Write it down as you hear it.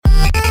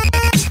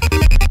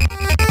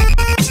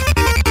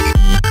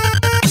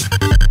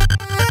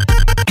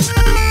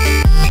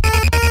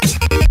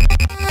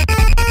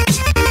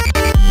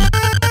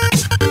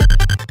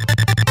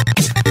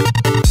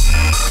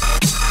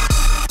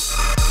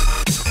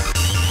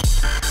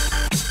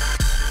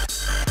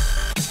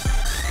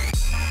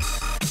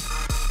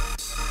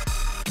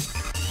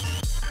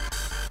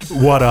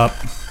What up?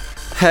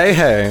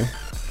 Hey.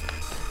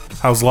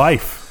 How's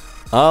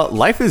life?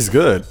 Life is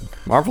good.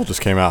 Marvel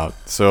just came out,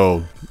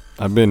 so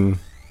I've been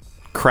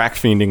crack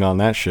fiending on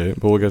that shit,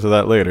 but we'll get to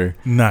that later.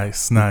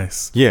 Nice.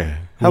 Yeah.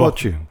 How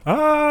about you?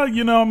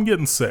 I'm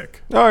getting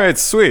sick. All right,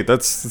 sweet.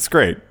 That's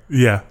great.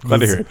 Yeah.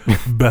 Glad to hear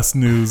it. Best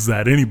news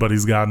that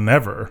anybody's gotten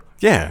ever.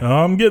 Yeah.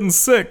 I'm getting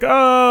sick.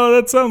 Oh,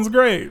 that sounds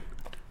great.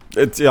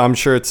 I'm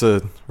sure it's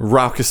a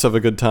raucous of a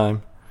good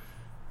time.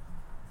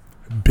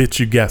 Bitch,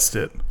 you guessed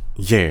it.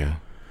 Yeah.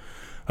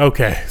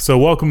 Okay, so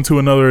welcome to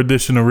another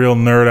edition of Real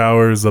Nerd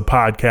Hours, a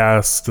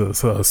podcast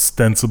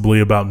ostensibly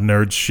about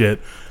nerd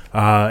shit,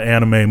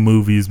 anime,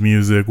 movies,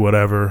 music,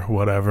 whatever,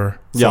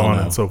 so on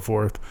and so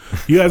forth.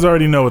 You guys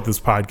already know what this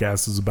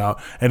podcast is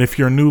about, and if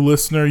you're a new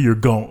listener, you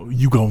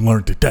gonna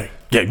learn today.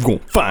 Yeah, you're gonna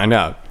find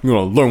out. You're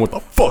gonna learn what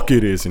the fuck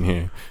it is in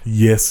here.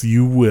 Yes,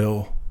 you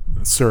will,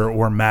 sir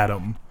or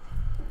madam.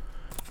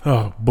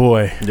 Oh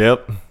boy.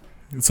 Yep.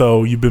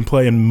 So you've been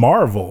playing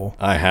Marvel.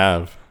 I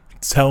have.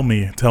 Tell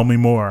me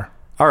more.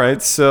 All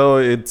right, so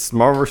it's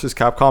Marvel vs.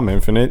 Capcom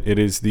Infinite. It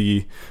is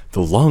the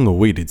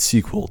long-awaited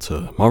sequel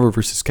to Marvel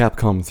vs.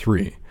 Capcom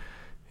 3.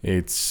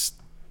 It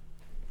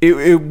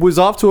was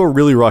off to a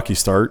really rocky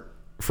start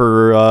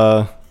for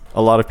a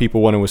lot of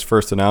people when it was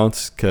first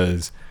announced,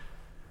 because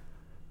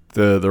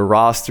the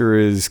roster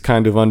is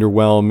kind of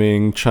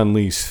underwhelming.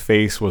 Chun-Li's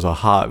face was a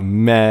hot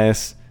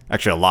mess.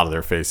 Actually, a lot of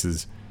their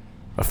faces.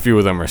 A few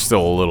of them are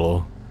still a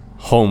little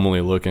homely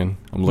looking.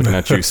 I'm looking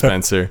at you,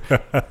 Spencer.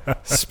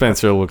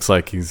 Spencer looks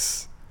like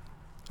he's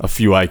a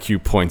few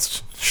IQ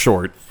points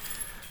short.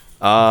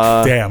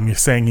 Damn, you're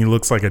saying he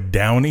looks like a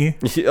Downy?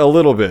 A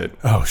little bit.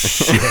 Oh,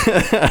 shit.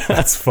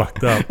 That's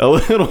fucked up. A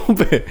little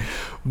bit.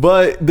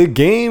 But the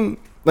game,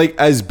 like,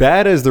 as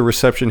bad as the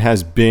reception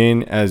has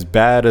been, as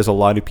bad as a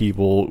lot of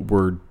people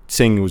were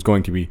saying it was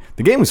going to be,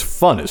 the game was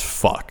fun as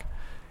fuck.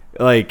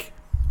 Like,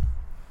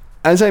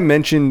 as I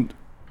mentioned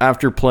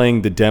after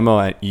playing the demo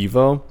at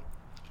EVO,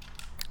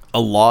 a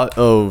lot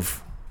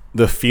of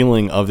the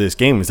feeling of this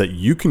game is that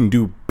you can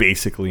do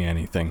basically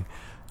anything.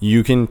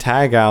 You can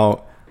tag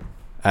out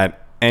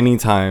at any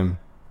time,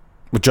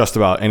 just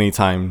about any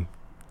time,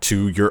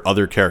 to your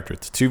other character.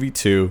 It's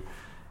 2v2,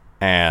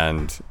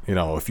 and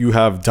if you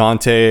have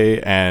Dante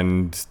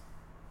and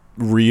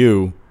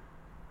Ryu,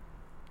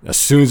 as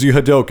soon as you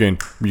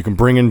Hadouken, you can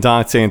bring in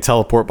Dante and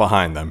teleport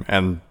behind them,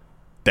 and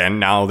then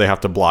now they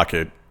have to block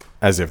it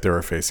as if they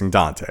were facing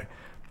Dante.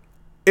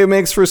 It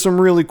makes for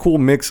some really cool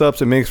mix-ups.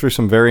 It makes for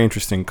some very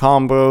interesting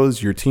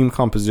combos. Your team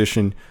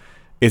composition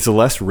is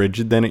less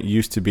rigid than it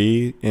used to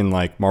be in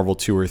like Marvel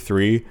 2 or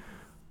 3.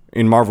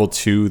 In Marvel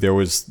 2, there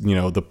was,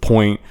 the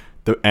point,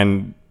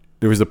 and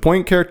there was the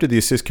point character, the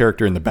assist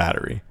character, and the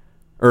battery.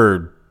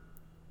 The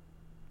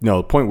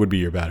point would be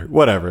your battery.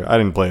 Whatever. I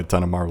didn't play a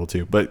ton of Marvel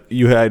 2, but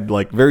you had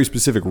like very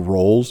specific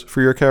roles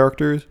for your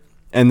characters.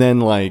 And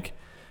then like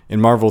in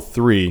Marvel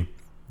 3,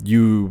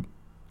 you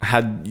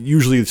had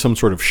usually some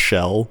sort of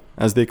shell,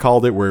 as they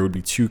called it, where it would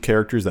be two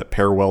characters that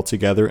pair well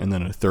together and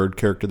then a third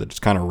character that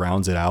just kind of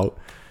rounds it out.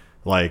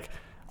 Like,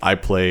 I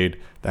played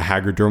the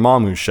Haggard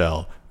Dormammu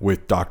shell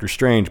with Doctor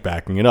Strange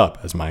backing it up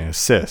as my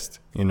assist.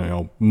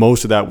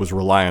 Most of that was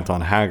reliant on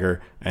Haggard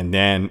and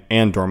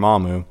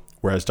Dormammu,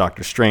 whereas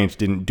Doctor Strange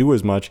didn't do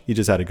as much. He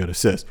just had a good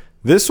assist.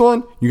 This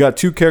one, you got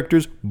two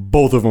characters,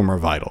 both of them are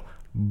vital.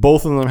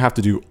 Both of them have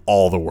to do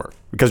all the work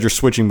because you're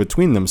switching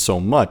between them so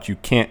much. You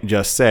can't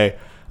just say,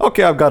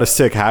 okay, I've got a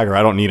sick Haggard,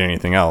 I don't need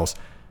anything else.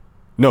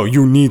 No,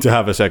 you need to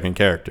have a second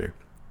character.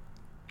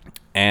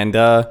 And,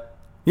 the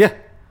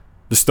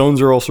stones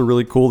are also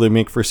really cool. They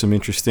make for some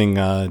interesting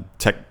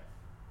tech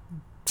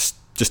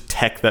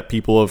that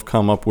people have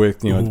come up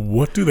with.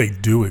 What do they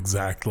do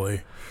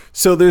exactly?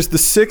 So there's the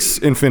 6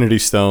 Infinity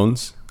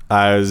Stones.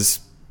 As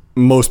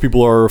most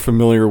people are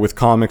familiar with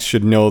comics,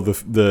 should know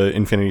the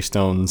Infinity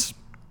Stones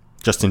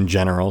just in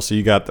general. So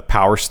you got the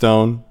Power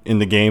Stone in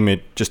the game.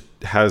 It just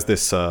has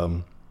this...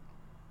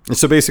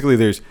 So basically,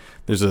 there's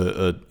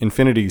a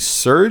Infinity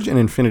Surge and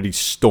Infinity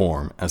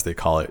Storm, as they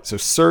call it. So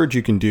Surge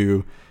you can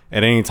do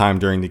at any time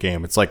during the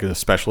game. It's like a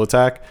special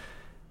attack.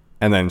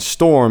 And then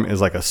Storm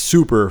is like a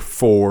super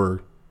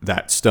for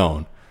that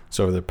stone.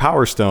 So the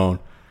Power Stone,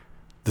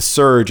 the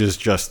Surge is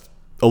just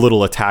a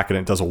little attack and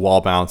it does a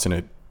wall bounce and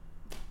it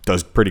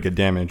does pretty good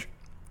damage.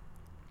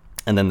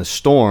 And then the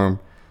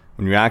Storm,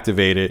 when you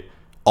activate it,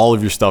 all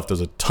of your stuff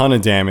does a ton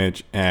of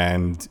damage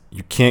and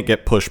you can't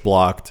get push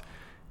blocked.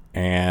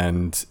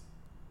 And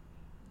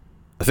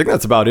I think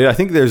that's about it. I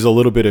think there's a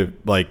little bit of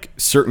like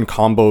certain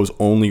combos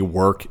only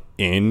work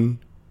in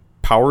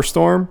Power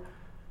Storm,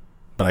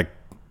 but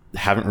I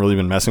haven't really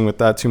been messing with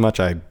that too much.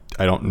 I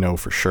don't know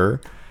for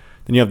sure.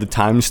 Then you have the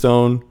Time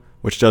Stone,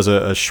 which does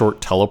a short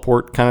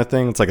teleport kind of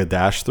thing. It's like a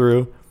dash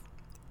through.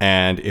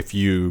 And if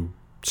you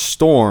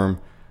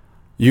Storm,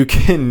 you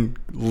can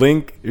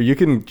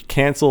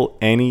cancel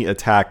any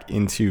attack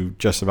into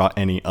just about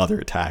any other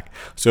attack.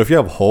 So if you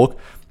have Hulk,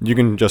 you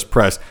can just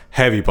press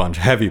heavy punch,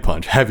 heavy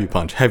punch, heavy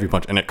punch, heavy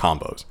punch, and it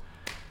combos.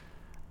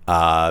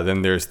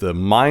 Then there's the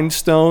Mind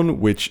Stone,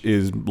 which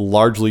is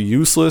largely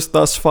useless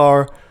thus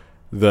far.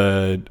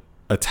 The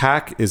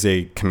attack is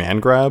a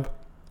command grab,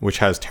 which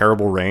has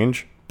terrible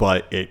range,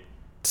 but it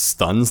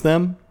stuns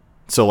them.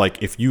 So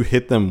like if you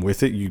hit them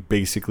with it, you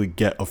basically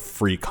get a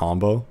free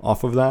combo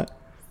off of that.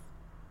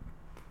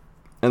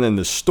 And then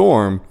the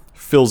storm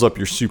fills up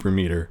your super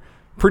meter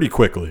pretty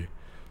quickly.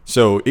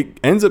 So it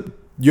ends up,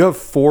 you have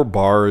 4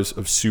 bars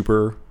of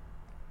super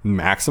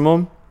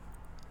maximum,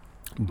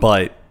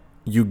 but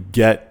you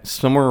get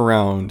somewhere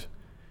around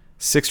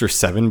 6 or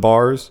 7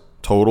 bars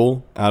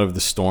total out of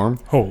the storm.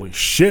 Holy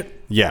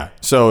shit. Yeah.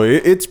 So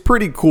it's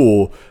pretty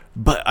cool.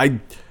 But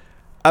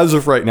as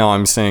of right now,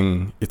 I'm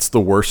saying it's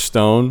the worst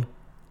stone.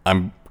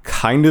 I'm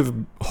kind of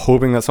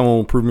hoping that someone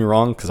will prove me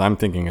wrong, because I'm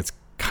thinking it's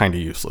kind of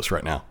useless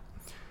right now.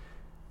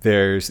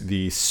 There's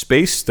the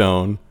Space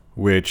Stone,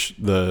 which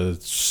the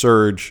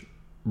Surge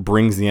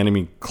brings the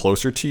enemy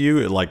closer to you.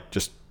 It like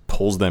just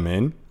pulls them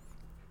in.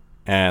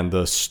 And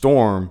the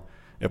Storm,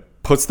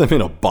 it puts them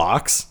in a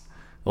box.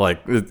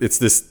 Like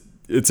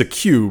it's a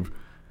cube.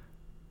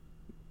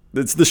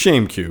 It's the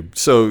shame cube.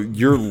 So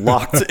you're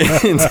locked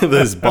into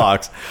this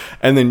box,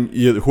 and then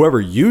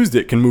whoever used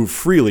it can move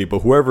freely, but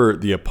whoever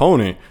the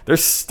opponent, they're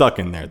stuck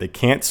in there. They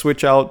can't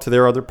switch out to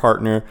their other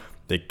partner.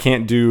 They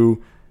can't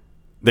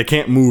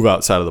move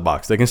outside of the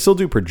box. They can still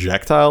do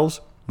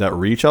projectiles that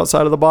reach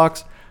outside of the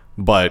box,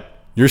 but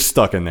you're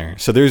stuck in there.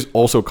 So there's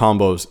also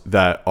combos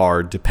that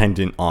are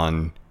dependent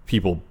on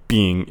people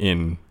being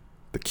in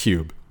the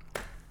cube.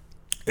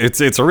 It's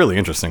a really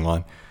interesting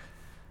one.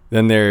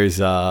 Then there's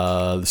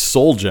the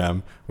Soul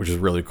Gem, which is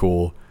really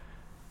cool,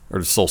 or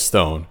the Soul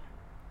Stone.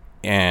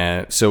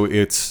 And so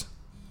its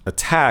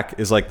attack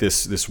is like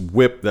this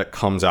whip that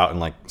comes out and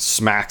like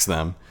smacks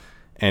them,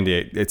 and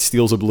it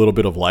steals a little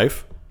bit of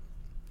life.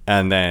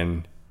 And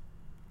then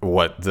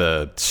what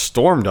the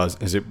Storm does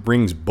is it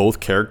brings both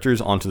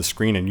characters onto the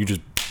screen, and you just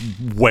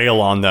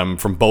wail on them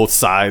from both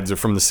sides or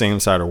from the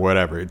same side or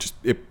whatever.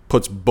 It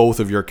puts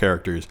both of your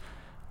characters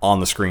on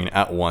the screen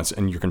at once,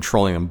 and you're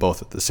controlling them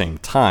both at the same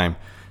time,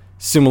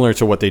 similar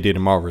to what they did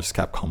in Marvel vs.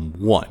 Capcom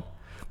 1.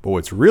 But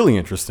what's really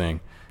interesting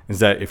is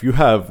that if you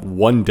have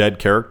one dead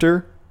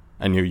character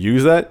and you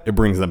use that, it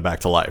brings them back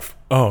to life.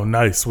 Oh,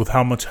 nice. With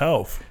how much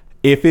health?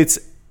 If it's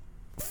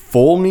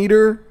full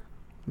meter,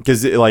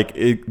 because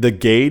the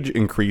gauge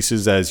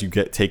increases as you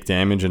take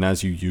damage and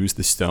as you use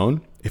the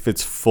stone. If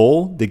it's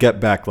full, they get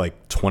back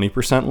like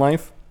 20%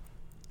 life.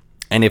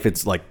 And if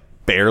it's like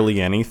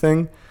barely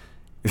anything,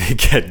 they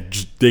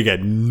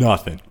get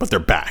nothing, but they're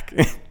back.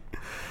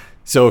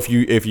 So if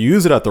you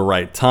use it at the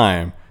right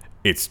time,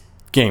 it's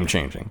game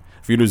changing.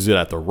 If you use it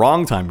at the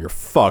wrong time, you're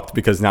fucked,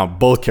 because now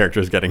both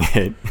characters getting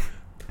hit.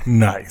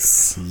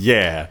 Nice.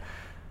 Yeah.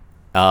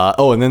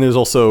 And then there's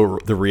also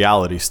the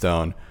Reality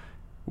Stone,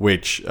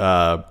 which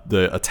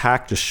the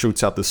attack just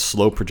shoots out this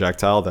slow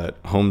projectile that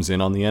homes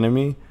in on the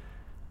enemy.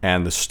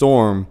 And the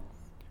Storm,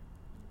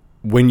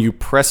 when you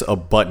press a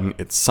button,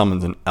 it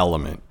summons an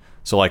element.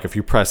 So like if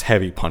you press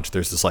Heavy Punch,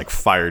 there's this like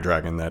fire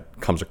dragon that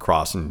comes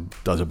across and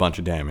does a bunch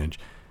of damage.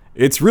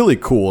 It's really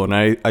cool, and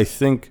I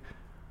think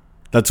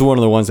that's one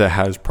of the ones that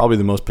has probably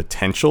the most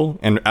potential.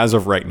 And as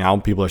of right now,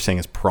 people are saying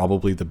it's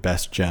probably the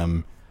best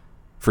gem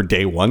for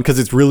day one, because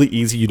it's really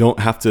easy. You don't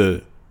have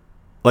to,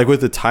 like with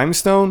the Time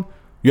Stone,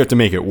 you have to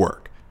make it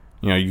work.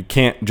 You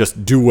can't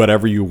just do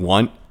whatever you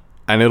want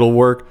and it'll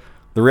work.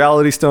 The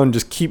Reality Stone,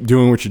 just keep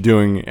doing what you're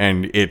doing,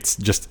 and it's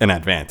just an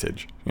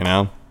advantage,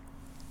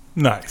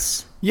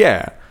 Nice.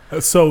 Yeah.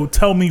 So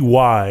tell me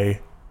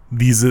why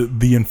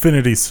the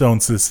Infinity Stone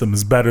system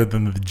is better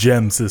than the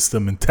Gem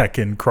system in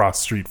Tekken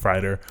Cross Street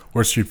Fighter,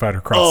 or Street Fighter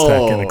Cross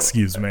Tekken,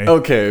 excuse me.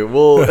 Okay,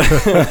 well,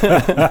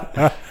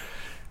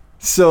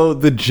 so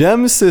the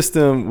Gem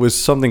system was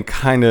something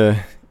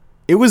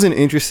it was an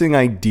interesting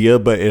idea,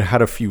 but it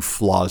had a few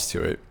flaws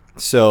to it.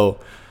 So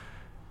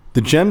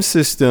the Gem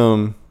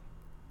system,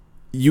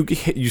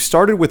 you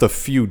started with a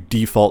few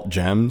default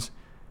gems,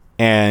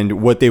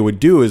 and what they would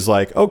do is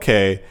like,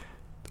 okay,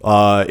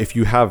 if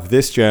you have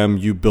this gem,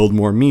 you build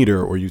more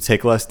meter, or you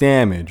take less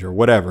damage, or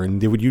whatever.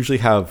 And they would usually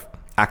have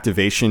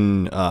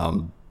activation.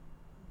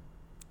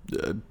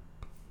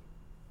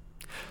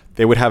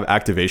 They would have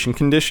activation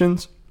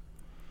conditions.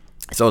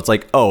 So it's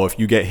like, oh, if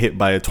you get hit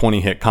by a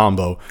 20-hit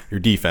combo, your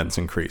defense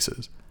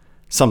increases.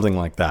 Something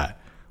like that.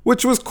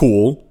 Which was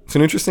cool. It's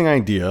an interesting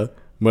idea,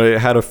 but it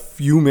had a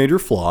few major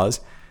flaws.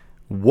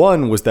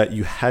 One was that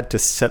you had to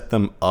set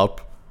them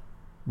up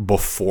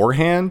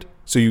beforehand.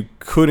 So you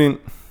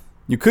couldn't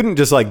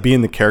just like be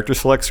in the character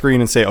select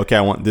screen and say, okay,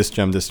 I want this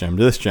gem, this gem,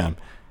 this gem.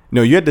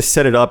 No, you had to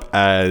set it up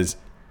as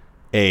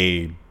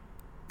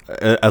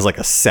like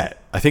a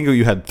set. I think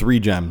you had 3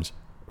 gems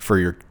for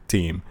your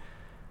team,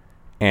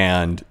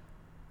 and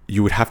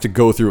you would have to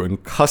go through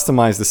and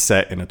customize the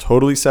set in a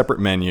totally separate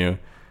menu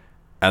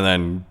and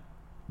then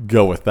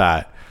go with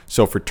that.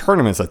 So for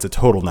tournaments, that's a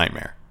total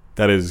nightmare.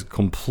 That is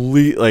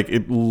complete, like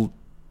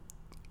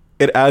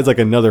it adds like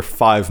another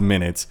 5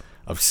 minutes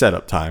of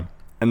setup time.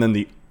 And then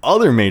the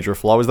other major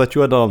flaw was that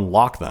you had to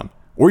unlock them,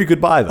 or you could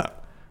buy them.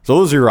 So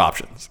those are your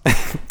options.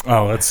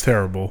 Oh, that's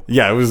terrible.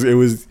 Yeah, it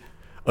was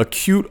a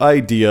cute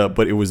idea,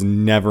 but it was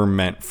never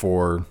meant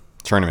for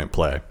tournament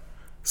play.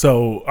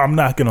 So I'm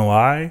not gonna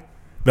lie,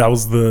 that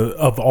was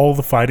of all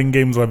the fighting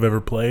games I've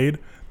ever played,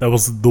 that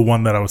was the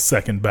one that I was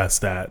second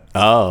best at.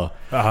 Oh,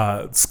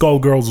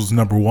 Skullgirls was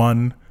number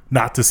one.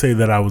 Not to say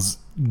that I was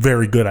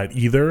very good at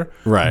either,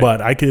 right?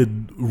 But I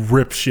could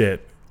rip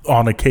shit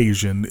on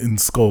occasion in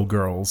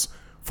Skullgirls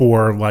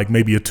for like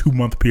maybe a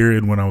 2-month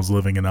period when I was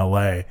living in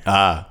LA.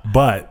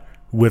 But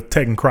with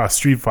Tekken Cross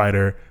Street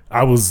Fighter,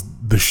 I was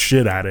the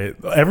shit at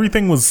it.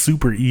 Everything was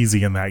super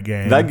easy in that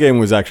game. That game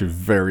was actually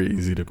very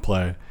easy to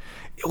play.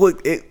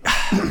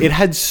 It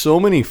had so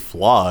many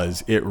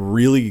flaws. It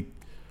really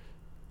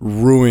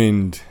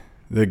ruined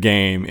the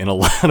game in a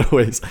lot of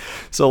ways.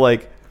 So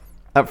like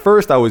at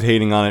first I was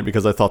hating on it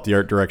because I thought the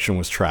art direction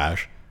was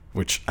trash,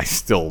 which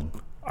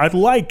I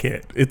like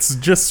it. It's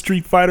just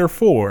Street Fighter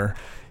 4.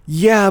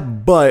 Yeah,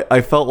 but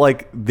I felt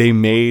like they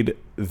made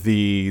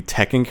the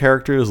Tekken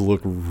characters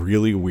look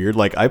really weird.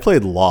 Like I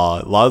played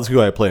Law. Law's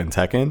who I play in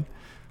Tekken.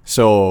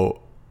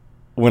 So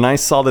when I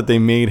saw that they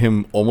made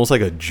him almost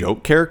like a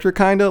joke character,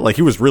 kind of like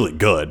he was really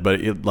good,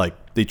 but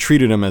they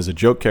treated him as a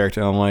joke character.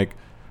 And I'm like,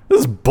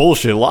 this is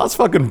bullshit. Law's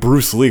fucking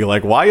Bruce Lee.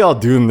 Like, why y'all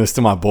doing this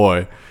to my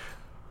boy?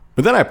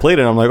 But then I played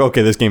it and I'm like,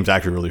 okay, this game's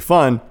actually really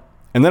fun.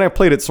 And then I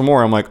played it some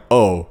more. I'm like,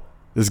 oh,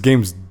 this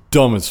game's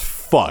dumb as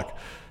fuck.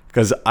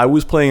 Because I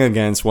was playing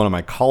against one of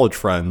my college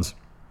friends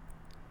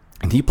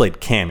and he played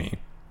Cammy.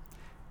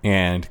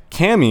 And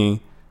Cammy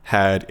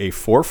had a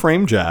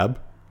 4-frame jab.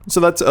 So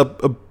that's a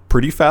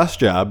pretty fast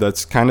jab.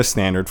 That's kind of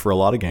standard for a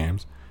lot of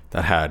games.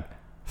 That had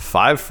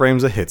 5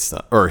 frames of hit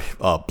stun, or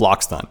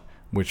block stun,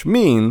 which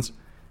means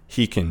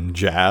he can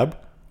jab,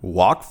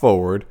 walk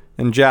forward,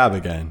 and jab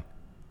again.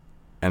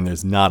 And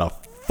there's not a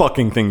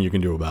fucking thing you can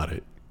do about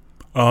it.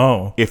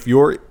 Oh.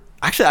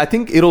 Actually, I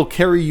think it'll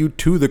carry you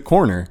to the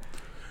corner,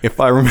 if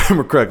I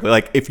remember correctly.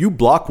 Like, if you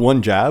block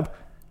one jab,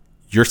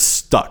 you're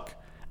stuck.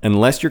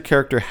 Unless your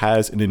character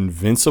has an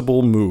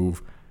invincible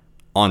move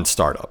on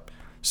startup.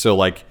 So,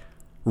 like,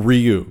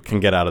 Ryu can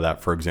get out of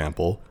that, for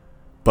example.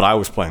 But I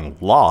was playing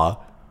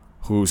Law,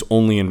 whose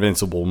only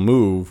invincible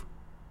move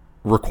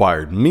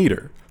required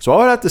meter. So I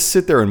would have to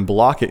sit there and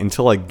block it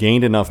until I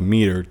gained enough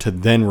meter to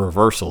then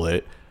reversal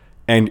it.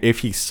 And if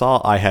he saw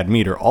I had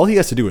meter, all he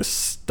has to do is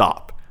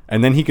stop.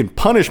 And then he can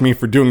punish me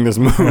for doing this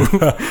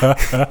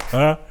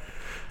move.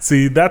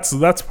 See,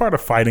 that's part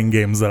of fighting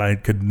games that I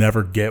could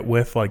never get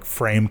with, like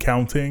frame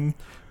counting.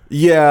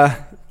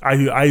 Yeah.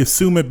 I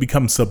assume it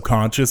becomes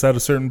subconscious at a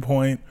certain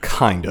point.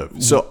 Kind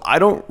of. So I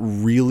don't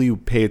really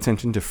pay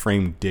attention to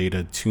frame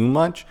data too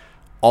much.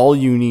 All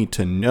you need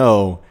to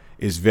know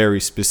is very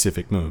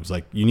specific moves.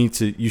 Like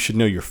you should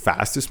know your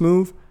fastest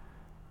move.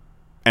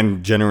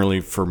 And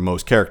generally for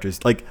most characters,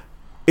 like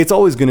it's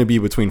always going to be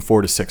between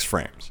 4 to 6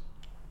 frames.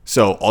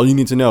 So all you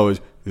need to know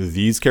is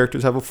these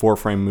characters have a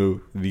 4-frame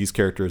move. These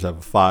characters have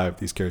a 5.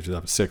 These characters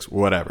have a 6,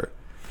 whatever.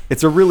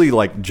 It's a really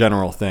like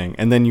general thing.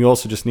 And then you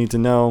also just need to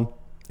know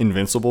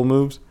invincible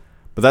moves.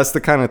 But that's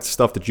the kind of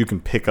stuff that you can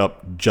pick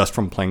up just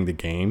from playing the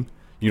game.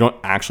 You don't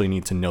actually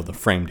need to know the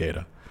frame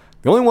data.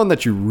 The only one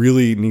that you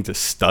really need to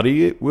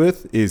study it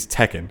with is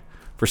Tekken.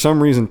 For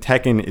some reason,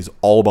 Tekken is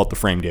all about the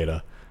frame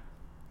data.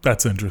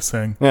 That's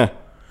interesting. Yeah.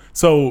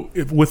 So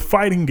with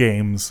fighting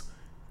games,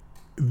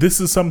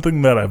 this is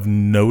something that I've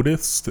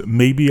noticed.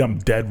 Maybe I'm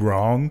dead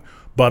wrong,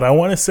 but I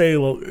want to say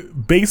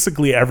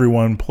basically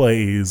everyone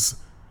plays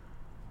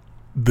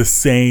the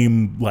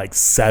same like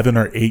 7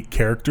 or 8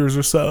 characters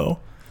or so.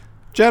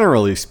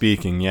 Generally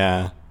speaking,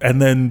 yeah.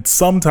 And then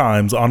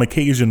sometimes on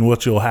occasion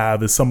what you'll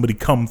have is somebody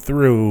come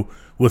through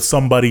with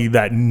somebody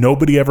that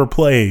nobody ever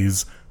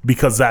plays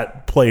because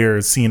that player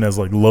is seen as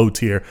like low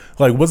tier.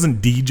 Like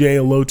wasn't DJ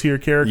a low tier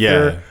character?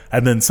 Yeah.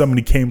 And then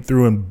somebody came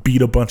through and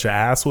beat a bunch of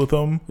ass with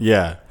him.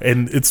 Yeah.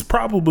 And it's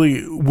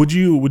probably would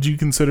you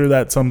consider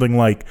that something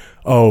like,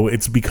 oh,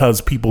 it's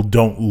because people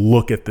don't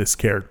look at this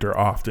character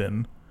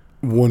often?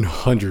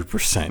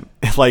 100%.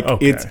 Like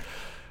okay. It's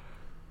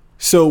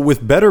so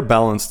with better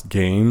balanced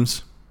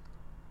games.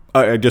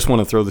 I just want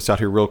to throw this out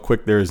here real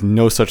quick. There is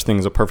no such thing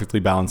as a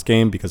perfectly balanced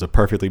game because a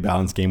perfectly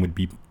balanced game would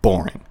be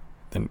boring.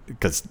 Then,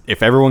 because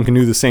if everyone can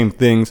do the same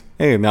things,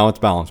 hey, now it's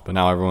balanced, but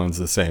now everyone's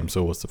the same.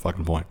 So what's the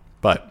fucking point?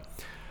 But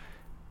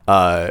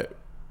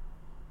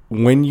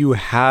when you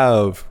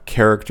have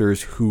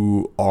characters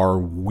who are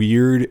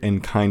weird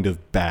and kind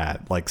of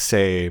bad, like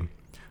say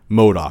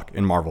MODOK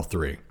in Marvel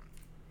 3,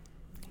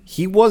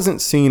 he wasn't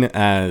seen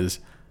as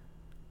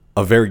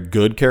a very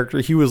good character.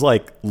 He was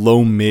like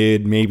low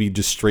mid, maybe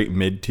just straight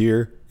mid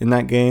tier in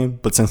that game.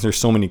 But since there's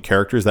so many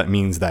characters, that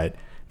means that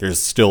there's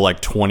still like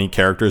 20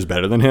 characters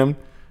better than him.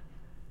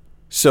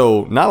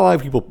 So not a lot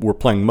of people were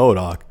playing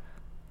MODOK,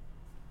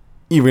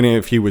 even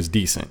if he was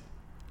decent.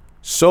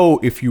 So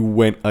if you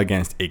went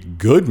against a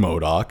good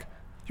MODOK,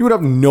 you would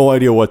have no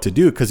idea what to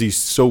do because he's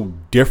so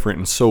different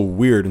and so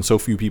weird and so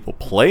few people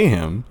play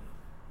him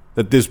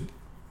that this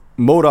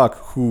MODOK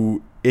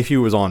who, if he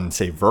was on,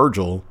 say,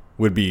 Virgil,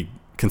 would be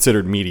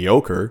considered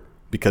mediocre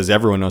because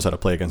everyone knows how to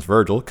play against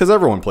Virgil because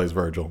everyone plays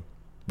Virgil.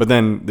 But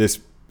then this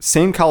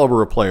same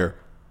caliber of player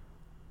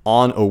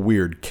on a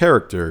weird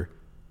character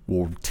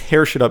will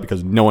tear shit up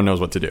because no one knows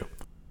what to do.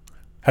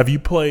 Have you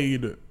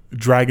played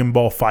Dragon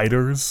Ball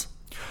FighterZ?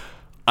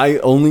 I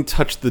only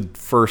touched the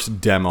first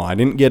demo. I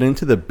didn't get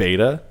into the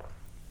beta,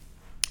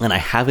 and I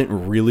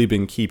haven't really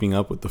been keeping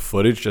up with the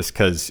footage just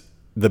because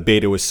the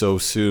beta was so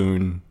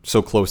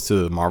close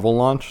to the Marvel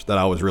launch that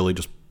I was really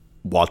just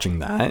watching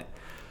that.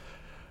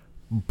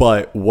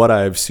 But what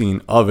I've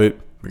seen of it,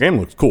 the game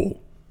looks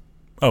cool.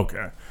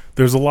 Okay.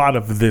 There's a lot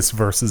of this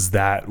versus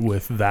that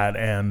with that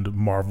and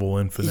Marvel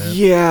Infinite.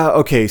 Yeah,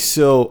 okay.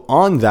 So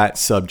on that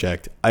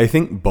subject, I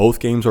think both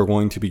games are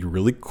going to be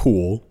really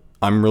cool.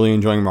 I'm really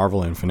enjoying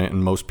Marvel Infinite,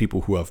 and most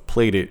people who have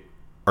played it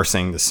are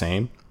saying the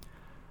same.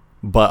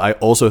 But I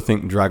also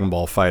think Dragon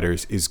Ball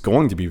FighterZ is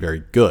going to be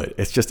very good.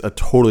 It's just a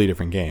totally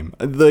different game.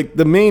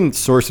 The main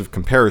source of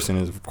comparison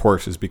is, of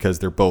course, is because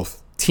they're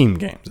both team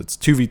games. It's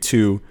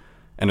 2v2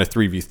 and a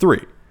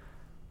 3v3.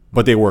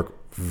 But they work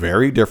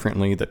very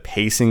differently. The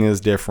pacing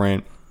is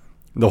different.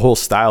 The whole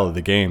style of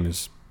the game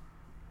is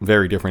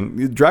very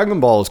different. Dragon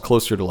Ball is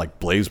closer to like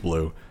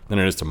BlazBlue than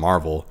it is to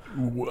Marvel.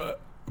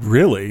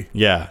 Really?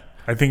 Yeah.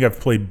 I think I've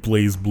played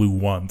BlazBlue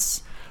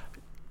once.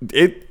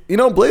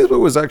 BlazBlue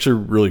was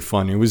actually really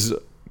fun. It was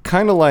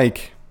kind of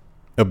like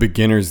a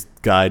beginner's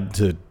guide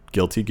to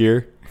Guilty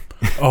Gear.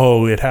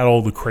 Oh, it had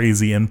all the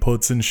crazy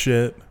inputs and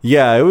shit.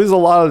 Yeah, it was a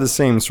lot of the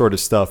same sort of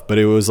stuff, but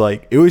it was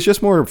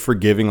just more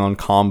forgiving on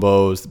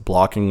combos.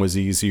 Blocking was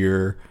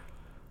easier.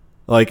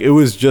 Like, it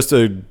was just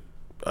a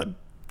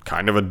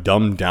kind of a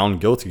dumbed down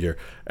Guilty Gear.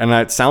 And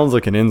that sounds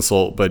like an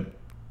insult, but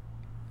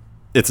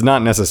it's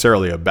not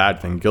necessarily a bad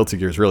thing. Guilty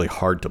Gear is really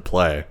hard to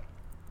play.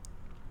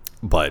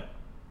 But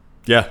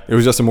yeah, it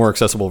was just a more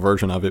accessible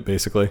version of it,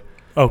 basically.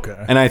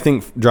 Okay. And I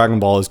think Dragon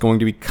Ball is going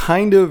to be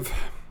kind of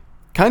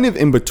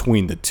in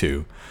between the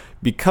two.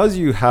 Because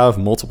you have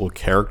multiple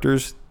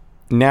characters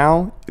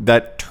now,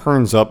 that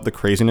turns up the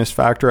craziness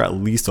factor at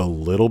least a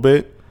little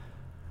bit.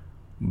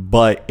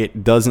 But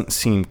it doesn't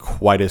seem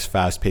quite as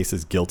fast-paced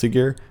as Guilty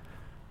Gear.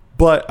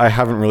 But I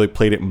haven't really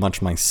played it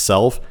much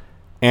myself.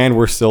 And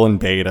we're still in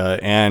beta.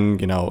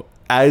 And,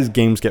 as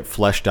games get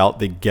fleshed out,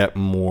 they get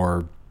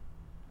more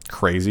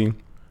crazy.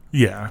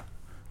 Yeah.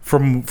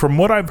 From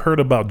what I've heard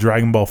about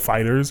Dragon Ball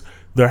FighterZ,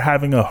 they're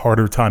having a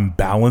harder time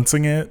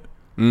balancing it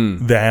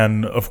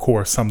than, of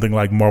course, something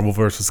like Marvel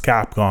vs.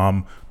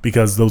 Capcom,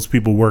 because those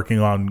people working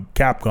on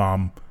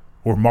Capcom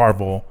or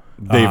Marvel,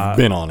 they've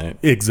been on it.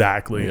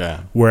 Exactly.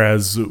 Yeah.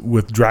 Whereas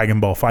with Dragon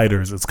Ball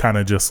FighterZ, it's kind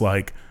of just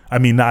like, I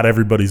mean, not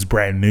everybody's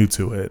brand new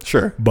to it.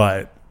 Sure.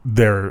 But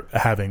they're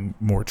having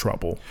more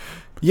trouble.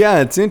 Yeah,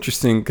 it's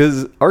interesting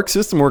because Arc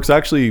System Works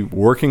actually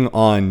working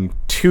on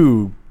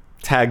 2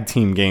 tag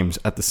team games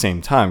at the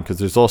same time, because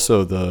there's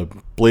also the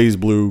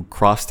BlazBlue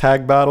cross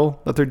tag battle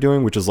that they're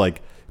doing, which is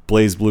like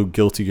BlazBlue,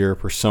 Guilty Gear,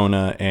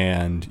 Persona,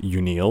 and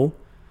Unil.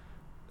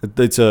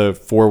 It's a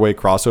 4-way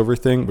crossover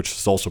thing, which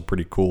is also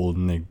pretty cool,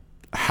 and they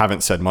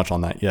haven't said much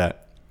on that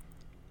yet.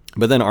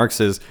 But then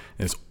ArcSys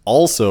is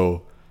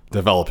also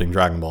developing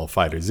Dragon Ball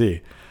FighterZ.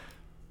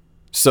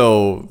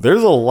 So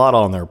there's a lot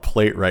on their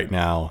plate right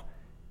now,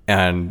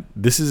 and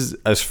this is,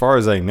 as far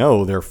as I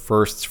know, their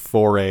first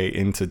foray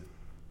into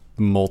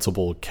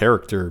multiple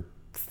character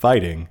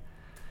fighting.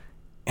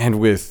 And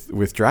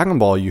with Dragon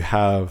Ball, you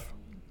have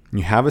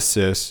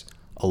assists.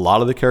 A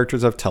lot of the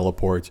characters have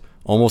teleports.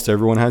 Almost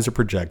everyone has a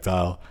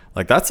projectile.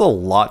 Like, that's a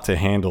lot to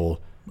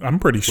handle. I'm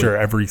pretty sure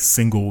every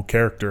single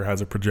character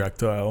has a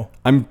projectile.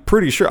 I'm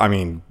pretty sure. I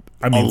mean,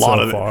 a lot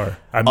so far.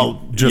 I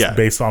mean,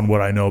 based on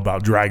what I know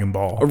about Dragon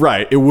Ball.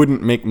 Right. It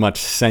wouldn't make much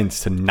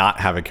sense to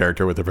not have a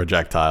character with a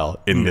projectile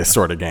in this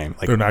sort of game.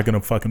 Like, they're not going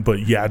to fucking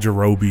put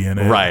Yajirobe in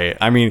it. Right.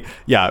 I mean,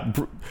 yeah.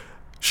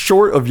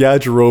 Short of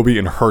Yajirobe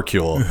and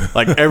Hercule,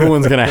 like,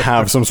 everyone's going to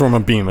have some sort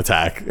of beam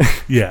attack.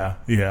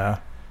 Yeah.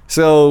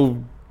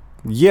 So,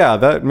 yeah,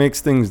 that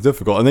makes things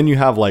difficult. And then you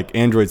have, like,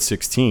 Android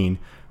 16,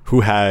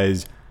 who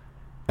has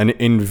an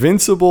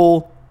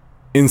invincible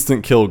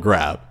instant kill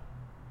grab.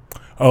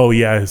 Oh,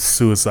 yeah, his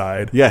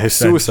suicide. Yeah, his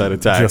suicide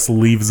attack. Just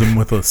leaves him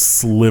with a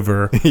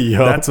sliver.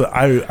 Yep.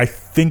 I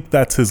think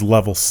that's his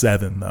level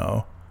 7,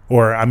 though.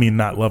 Or, I mean,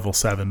 not level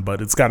 7,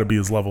 but it's got to be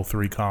his level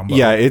 3 combo.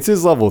 Yeah, it's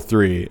his level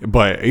 3,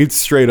 but it's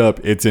straight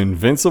up, it's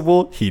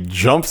invincible. He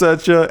jumps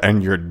at you,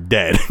 and you're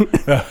dead.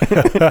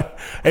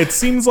 It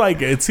seems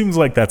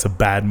like that's a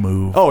bad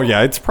move. Oh,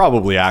 yeah, it's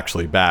probably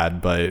actually bad,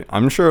 but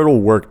I'm sure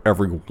it'll work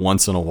every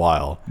once in a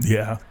while.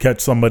 Yeah, catch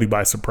somebody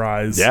by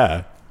surprise.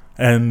 Yeah.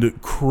 And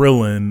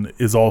Krillin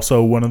is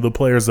also one of the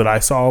players that I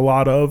saw a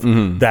lot of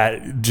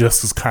that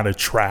just is kind of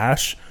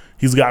trash.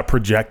 He's got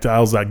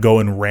projectiles that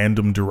go in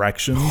random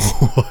directions.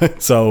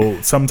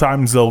 So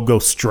sometimes they'll go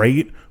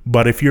straight,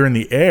 but if you're in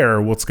the air,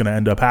 what's going to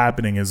end up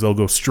happening is they'll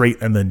go straight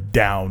and then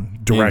down,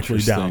 directly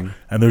down.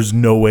 And there's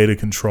no way to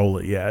control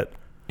it yet.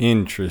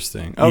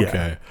 Interesting.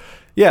 Okay.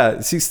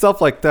 Yeah, see,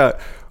 stuff like that.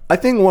 I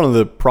think one of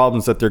the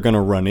problems that they're going to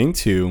run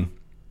into,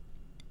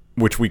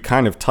 which we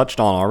kind of touched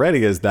on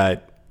already, is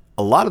that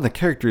a lot of the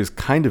characters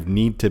kind of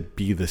need to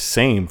be the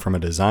same from a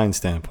design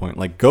standpoint.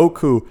 Like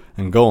Goku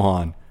and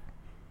Gohan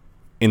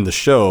in the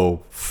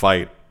show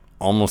fight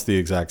almost the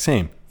exact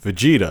same.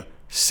 Vegeta,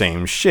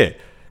 same shit.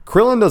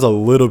 Krillin does a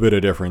little bit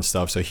of different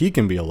stuff, so he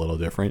can be a little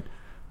different.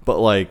 But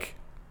like,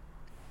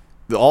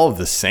 all of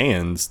the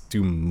Saiyans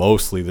do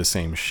mostly the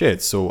same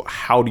shit. So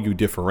how do you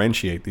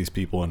differentiate these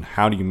people, and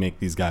how do you make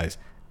these guys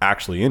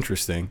actually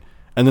interesting?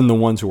 And then the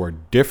ones who are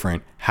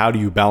different, how do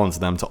you balance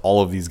them to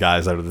all of these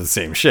guys that are the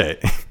same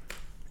shit?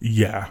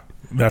 Yeah,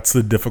 that's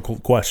the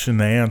difficult question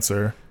to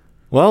answer.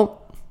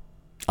 Well,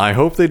 I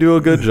hope they do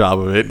a good job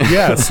of it.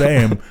 Yeah,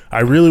 same. I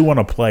really want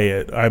to play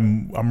it.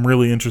 I'm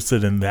really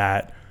interested in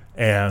that.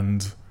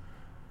 And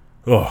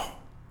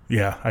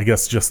yeah, I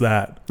guess just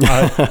that.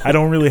 I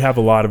don't really have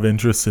a lot of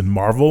interest in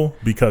Marvel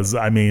because,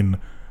 I mean,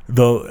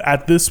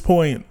 at this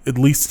point, at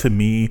least to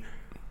me,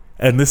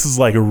 and this is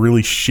like a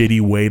really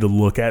shitty way to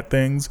look at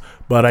things,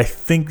 but I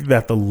think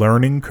that the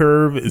learning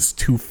curve is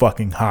too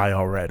fucking high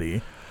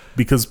already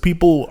because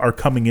people are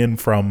coming in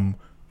from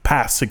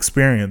past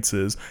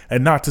experiences,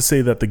 and not to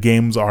say that the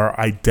games are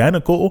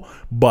identical,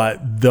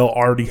 but they'll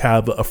already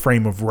have a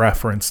frame of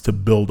reference to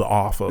build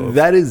off of.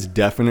 That is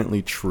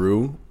definitely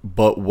true,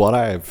 but what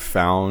I have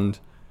found,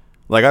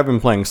 like I've been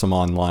playing some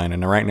online,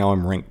 and right now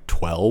I'm ranked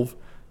 12.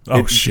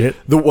 Shit.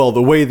 The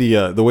way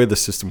the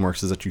system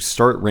works is that you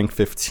start rank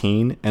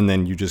 15 and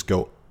then you just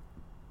go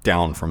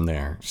down from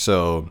there.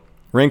 So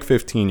rank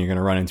 15, you're going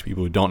to run into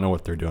people who don't know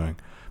what they're doing.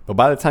 But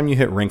by the time you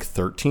hit rank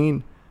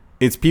 13,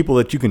 it's people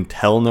that you can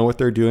tell know what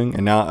they're doing.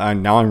 And now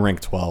I'm rank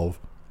 12.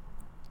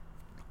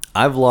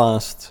 I've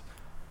lost,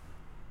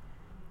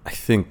 I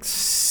think,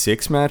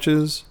 6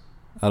 matches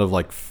out of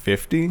like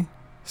 50,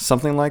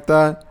 something like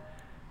that.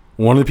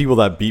 One of the people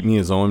that beat me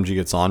is OMG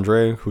It's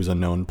Andre, who's a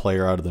known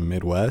player out of the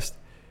Midwest.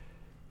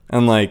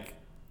 And like,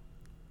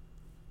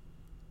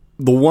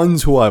 the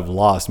ones who I've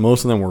lost,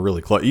 most of them were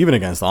really close. Even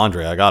against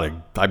Andre,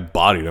 I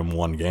bodied him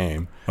one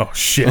game. Oh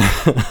shit!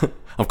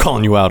 I'm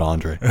calling you out,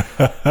 Andre.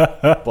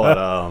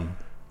 But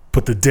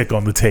put the dick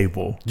on the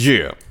table.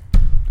 Yeah.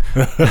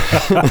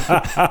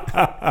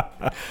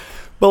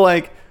 But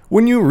like,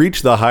 when you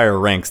reach the higher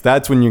ranks,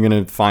 that's when you're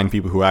gonna find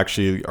people who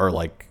actually are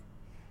like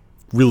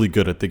really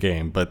good at the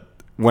game. But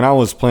when I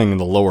was playing in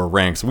the lower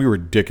ranks, we were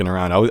dicking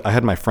around. I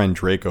had my friend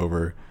Drake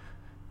over.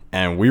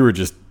 And we were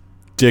just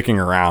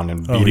dicking around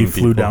and beating people. He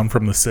flew down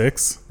from the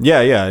 6?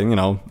 Yeah. You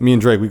know, me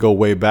and Drake, we go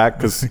way back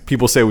because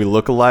people say we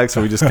look alike.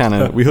 So we just kind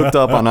of, we hooked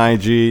up on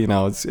IG. You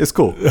know, it's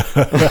cool.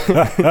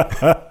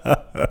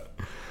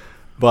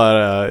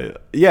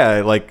 But,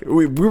 yeah, like,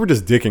 we were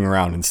just dicking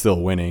around and still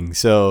winning.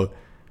 So,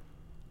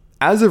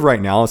 as of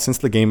right now, since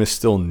the game is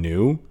still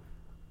new,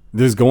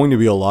 there's going to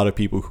be a lot of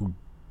people who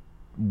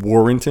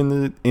weren't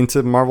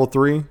into Marvel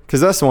 3. Because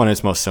that's the one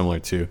it's most similar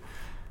to.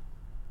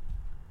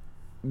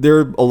 There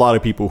are a lot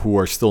of people who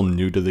are still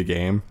new to the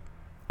game,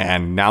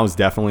 and now's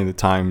definitely the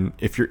time.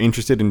 If you're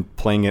interested in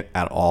playing it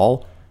at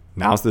all,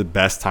 now's the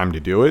best time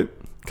to do it,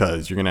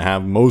 because you're going to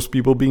have most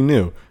people be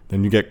new.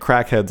 Then you get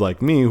crackheads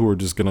like me who are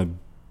just going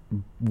to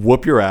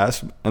whoop your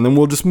ass, and then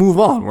we'll just move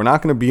on. We're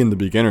not going to be in the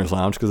beginner's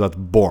lounge because that's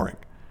boring.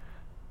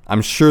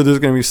 I'm sure there's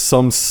going to be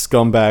some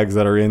scumbags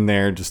that are in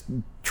there just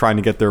trying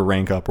to get their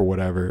rank up or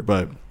whatever,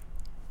 but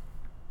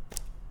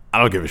I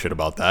don't give a shit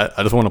about that.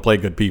 I just want to play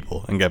good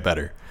people and get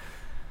better.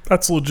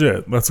 That's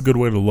legit. That's a good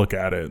way to look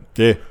at it.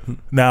 Yeah.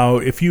 Now,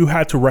 if you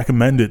had to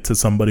recommend it to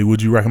somebody,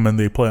 would you recommend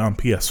they play on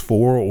PS4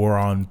 or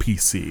on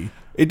PC?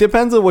 It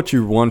depends on what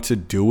you want to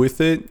do with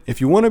it.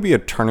 If you want to be a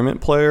tournament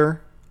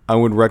player, I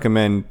would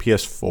recommend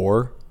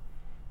PS4.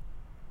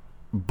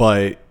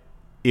 But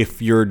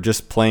if you're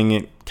just playing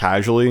it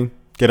casually,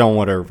 get on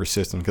whatever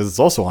system, because it's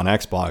also on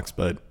Xbox,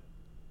 but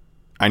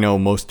I know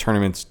most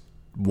tournaments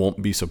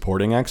won't be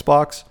supporting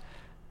Xbox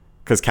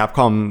because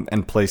Capcom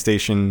and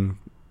PlayStation,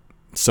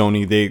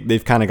 Sony,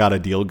 they've kind of got a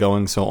deal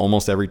going, so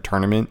almost every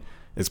tournament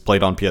is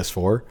played on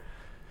PS4.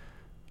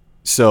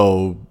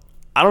 So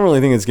I don't really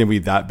think it's going to be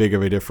that big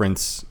of a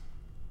difference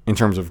in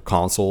terms of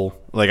console.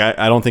 Like,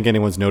 I don't think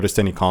anyone's noticed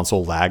any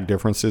console lag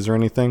differences or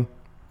anything,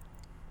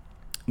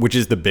 which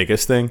is the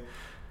biggest thing.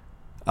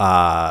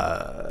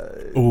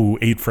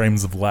 8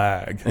 frames of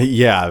lag.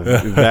 Yeah,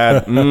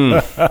 that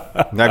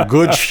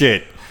good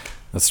shit.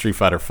 That's Street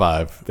Fighter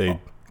 5.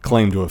 They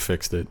claim to have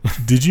fixed it.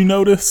 Did you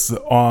notice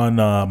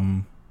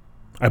on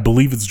I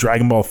believe it's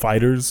Dragon Ball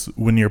FighterZ,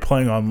 when you're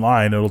playing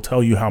online, it'll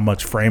tell you how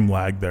much frame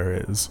lag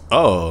there is.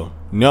 Oh,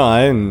 no,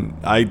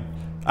 I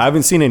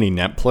haven't seen any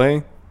net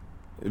play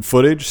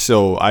footage,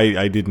 so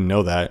I didn't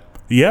know that.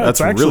 Yeah,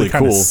 that's it's actually really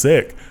kind of cool.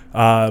 sick.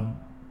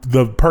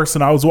 The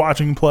person I was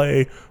watching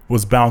play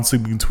was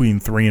bouncing between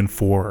 3 and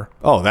 4.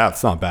 Oh,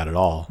 that's not bad at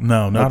all.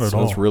 No, not at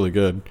all. That's really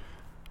good.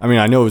 I mean,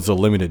 I know it's a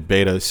limited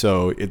beta,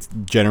 so it's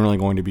generally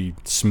going to be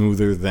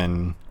smoother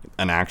than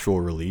an actual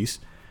release.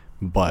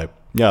 But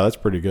yeah, that's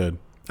pretty good.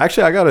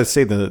 Actually, I gotta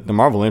say the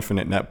Marvel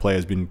Infinite net play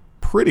has been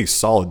pretty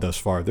solid thus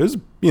far. There's,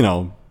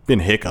 been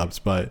hiccups,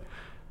 but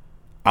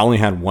I only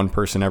had one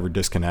person ever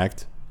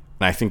disconnect,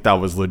 and I think that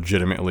was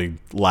legitimately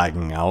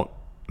lagging out,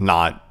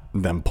 not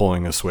them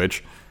pulling a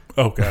switch.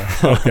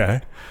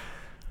 Okay.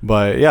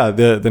 But yeah,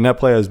 the net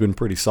play has been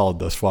pretty solid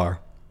thus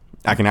far.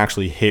 I can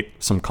actually hit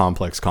some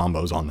complex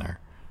combos on there.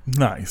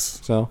 Nice.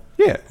 So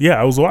yeah.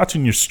 Yeah, I was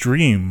watching your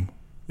stream.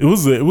 It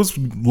was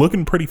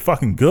looking pretty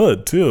fucking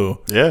good too.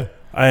 Yeah.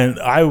 And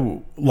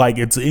I like,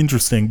 it's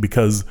interesting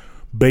because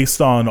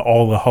based on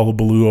all the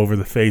hullabaloo over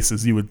the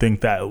faces, you would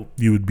think that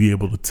you would be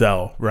able to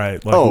tell,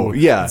 right? Like, oh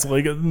yeah. It's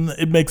like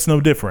it makes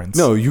no difference.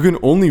 No, you can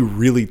only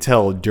really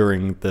tell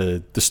during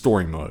the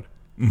story mode.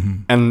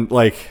 And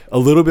like a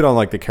little bit on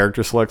like the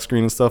character select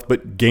screen and stuff,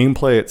 but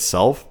gameplay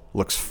itself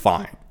looks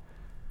fine.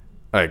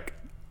 Like,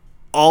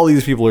 all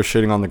these people are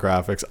shitting on the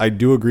graphics. I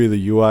do agree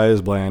the UI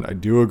is bland. I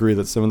do agree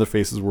that some of the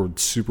faces were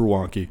super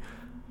wonky.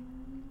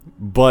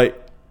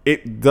 But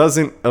it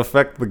doesn't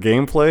affect the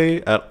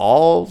gameplay at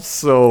all,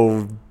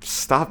 so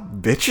stop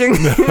bitching.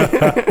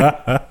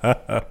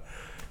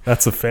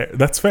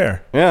 That's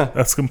fair. Yeah.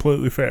 That's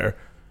completely fair.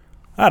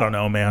 I don't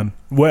know, man.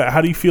 How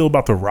do you feel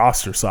about the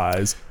roster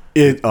size?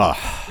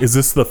 Is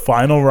this the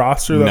final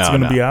roster that's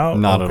going to be out?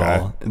 Not at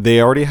all. They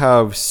already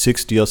have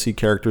 6 DLC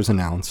characters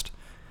announced.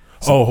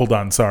 So, hold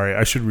on. Sorry.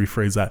 I should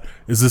rephrase that.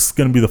 Is this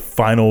going to be the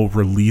final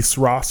release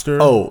roster?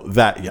 Oh,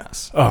 that,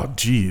 yes. Oh,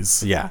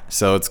 geez. Yeah.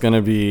 So it's going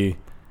to be...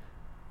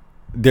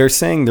 They're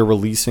saying they're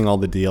releasing all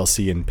the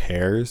DLC in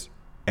pairs,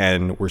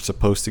 and we're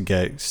supposed to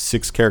get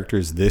 6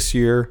 characters this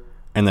year,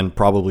 and then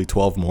probably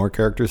 12 more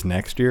characters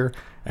next year.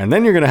 And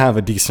then you're going to have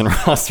a decent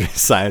roster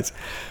size.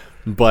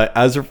 But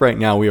as of right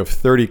now, we have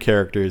 30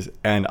 characters,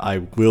 and I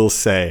will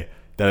say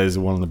that is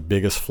one of the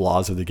biggest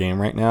flaws of the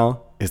game right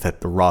now, is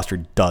that the roster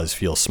does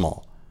feel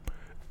small.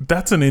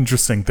 That's an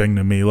interesting thing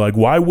to me. Like,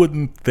 why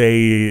wouldn't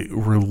they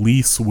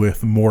release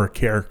with more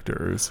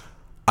characters?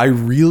 I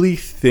really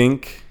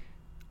think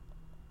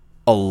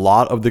a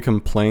lot of the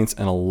complaints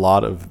and a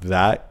lot of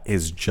that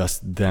is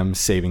just them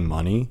saving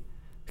money,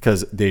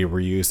 because they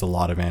reused a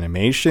lot of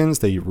animations,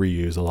 they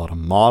reuse a lot of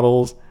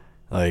models,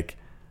 like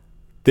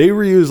they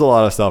reuse a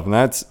lot of stuff, and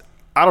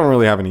I don't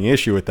really have any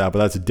issue with that, but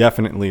that's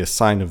definitely a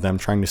sign of them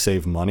trying to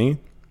save money,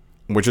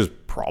 which is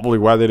probably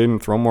why they didn't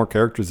throw more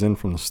characters in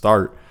from the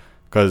start,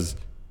 because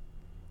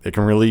they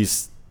can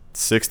release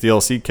 6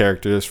 DLC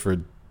characters for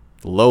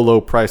the low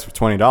price of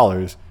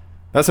 $20.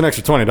 That's an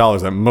extra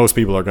 $20 that most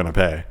people are going to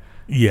pay.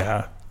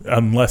 Yeah,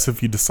 unless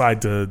if you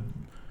decide to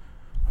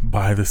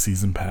buy the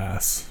season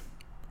pass.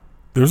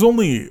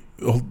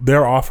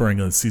 They're offering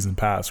a season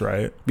pass,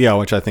 right? Yeah,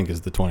 which I think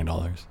is the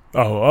 $20.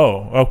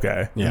 Oh,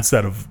 okay. Yeah.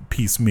 Instead of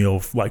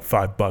piecemeal, like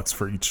 $5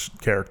 for each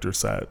character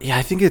set. Yeah,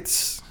 I think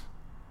it's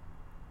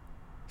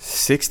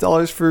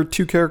 $6 for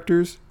 2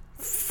 characters.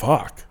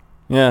 Fuck.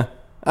 Yeah,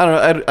 I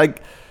don't know.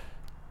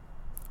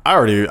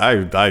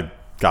 I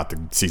got the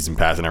season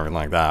pass and everything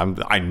like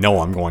that. I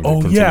know I'm going to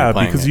continue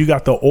playing because it. you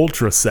got the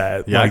Ultra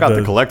set. Yeah, like I got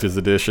the collector's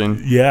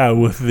edition. Yeah,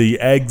 with the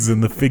eggs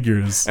and the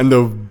figures. And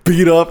the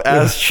beat up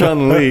ass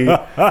Chun-Li.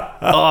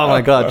 Oh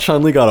my god,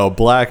 Chun-Li got a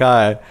black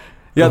eye.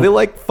 Yeah, they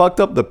like fucked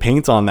up the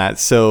paint on that,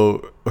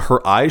 so her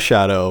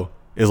eyeshadow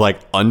is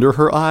like under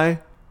her eye,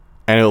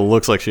 and it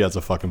looks like she has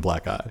a fucking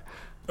black eye.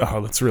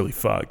 Oh, that's really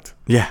fucked.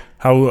 Yeah.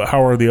 How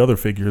are the other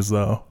figures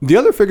though? The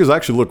other figures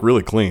actually look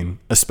really clean,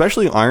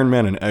 especially Iron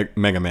Man and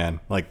Mega Man.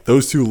 Like,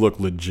 those two look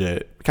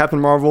legit. Captain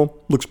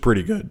Marvel looks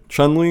pretty good.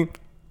 Chun-Li,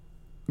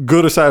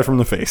 good aside from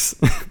the face.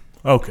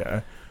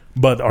 Okay,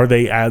 but are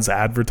they as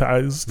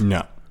advertised?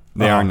 No,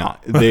 they are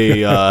not.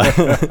 They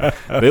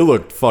they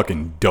looked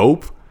fucking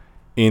dope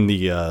in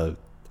the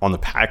on the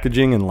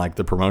packaging and like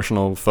the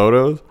promotional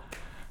photos,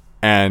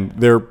 and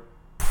they're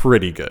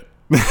pretty good.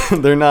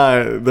 they're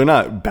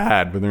not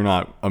bad, but they're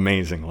not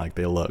amazing like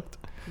they looked.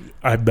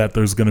 I bet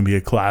there's going to be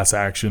a class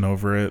action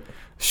over it.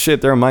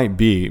 Shit, there might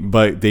be,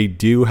 but they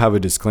do have a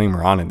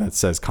disclaimer on it that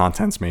says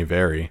contents may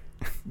vary.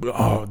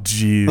 Oh,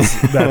 geez.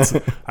 That's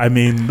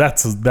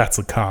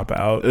a cop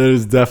out. It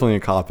is definitely a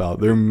cop out.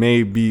 There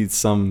may be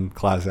some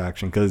class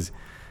action because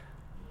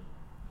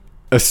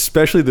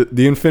especially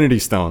the Infinity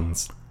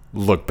Stones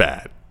look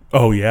bad.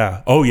 Oh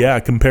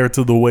yeah. Compared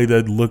to the way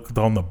that looked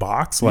on the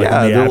box, like in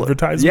the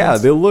advertisements. Yeah,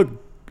 they look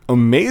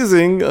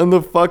amazing on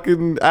the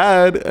fucking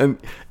ad,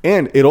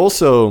 and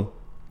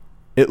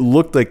it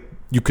looked like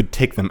you could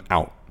take them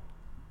out.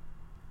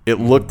 It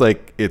looked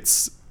like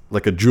it's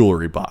like a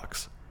jewelry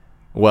box.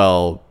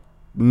 Well,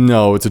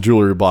 no, it's a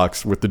jewelry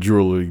box with the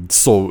jewelry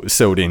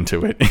sewed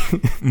into it.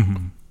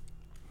 Mm-hmm.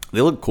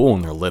 They look cool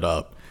when they're lit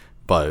up,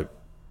 but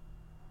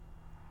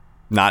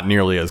not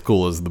nearly as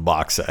cool as the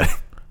box set.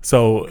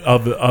 So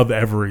of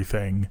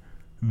everything,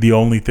 the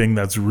only thing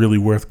that's really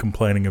worth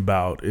complaining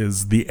about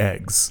is the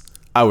eggs.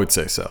 I would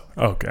say so.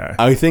 Okay.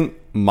 I think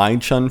my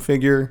Chun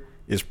figure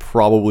is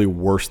probably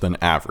worse than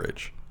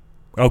average.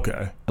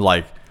 Okay.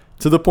 Like,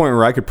 to the point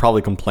where I could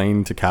probably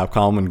complain to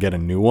Capcom and get a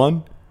new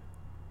one.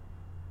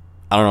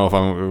 I don't know if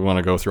I want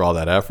to go through all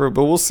that effort,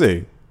 but we'll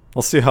see.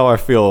 We'll see how I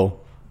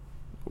feel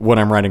when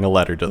I'm writing a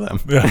letter to them.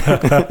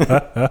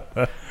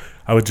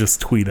 I would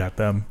just tweet at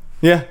them.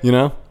 Yeah,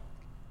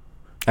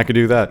 I could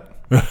do that.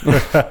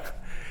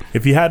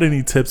 If you had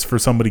any tips for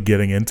somebody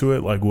getting into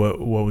it, like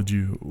what would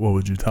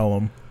you tell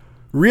them?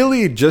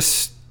 Really,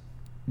 just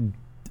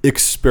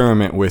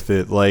experiment with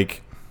it.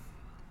 Like,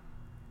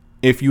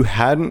 if you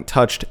hadn't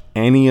touched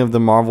any of the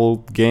Marvel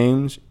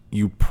games,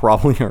 you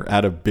probably are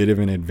at a bit of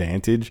an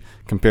advantage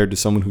compared to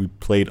someone who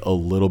played a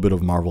little bit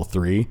of Marvel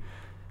 3,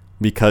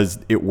 because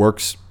it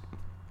works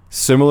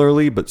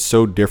similarly but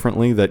so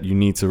differently that you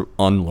need to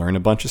unlearn a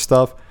bunch of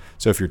stuff.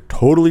 So if you're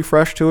totally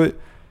fresh to it,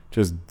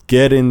 just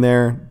get in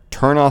there,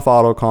 turn off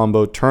auto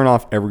combo, turn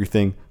off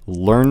everything,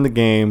 learn the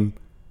game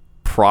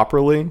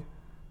properly.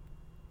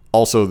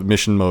 Also, the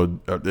mission mode,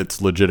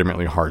 it's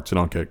legitimately hard, so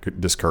don't get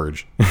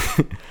discouraged.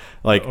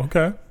 Like,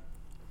 okay.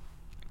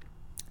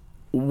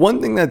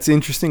 One thing that's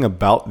interesting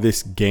about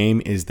this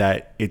game is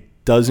that it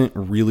doesn't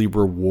really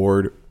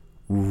reward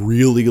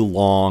really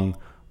long,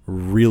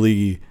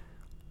 really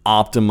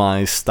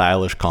optimized,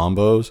 stylish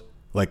combos.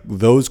 Like,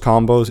 those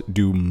combos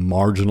do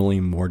marginally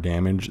more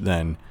damage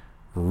than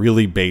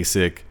really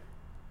basic,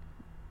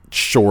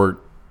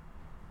 short,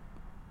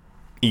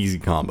 easy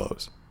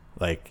combos.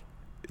 Like,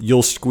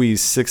 you'll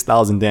squeeze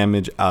 6,000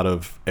 damage out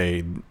of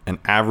an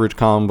average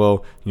combo,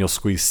 and you'll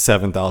squeeze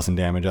 7,000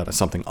 damage out of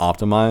something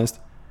optimized.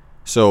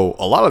 So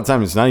a lot of the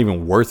time, it's not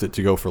even worth it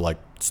to go for like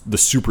the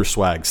super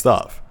swag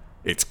stuff.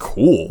 It's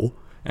cool,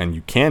 and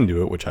you can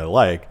do it, which I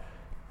like,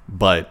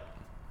 but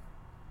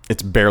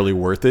it's barely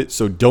worth it.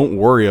 So don't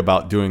worry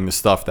about doing the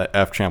stuff that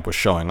F-Champ was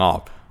showing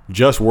off.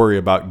 Just worry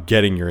about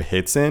getting your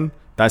hits in.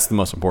 That's the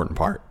most important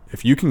part.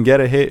 If you can get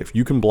a hit, if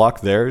you can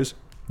block theirs,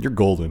 you're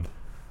golden.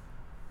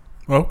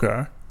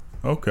 Okay.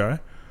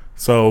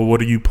 So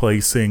what are you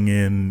placing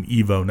in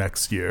Evo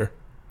next year?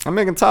 I'm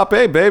making top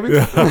 8, baby.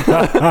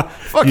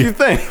 Fuck you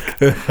think?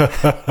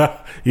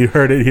 You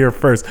heard it here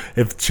first.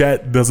 If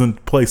Chet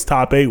doesn't place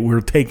top 8, we're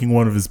taking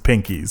one of his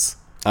pinkies.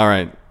 All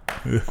right.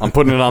 I'm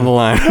putting it on the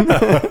line.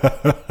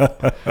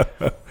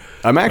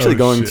 I'm actually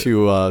going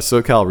to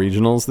SoCal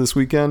Regionals this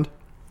weekend.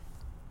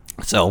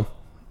 So,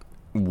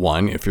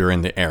 one, if you're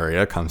in the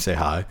area, come say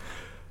hi.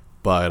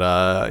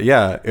 But,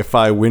 yeah, if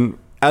I win,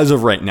 as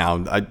of right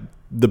now,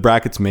 the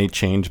brackets may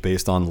change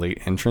based on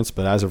late entrance,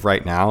 but as of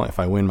right now, if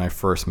I win my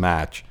first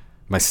match,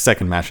 my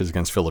second match is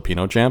against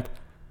Filipino champ.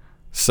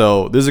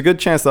 So there's a good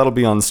chance that'll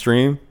be on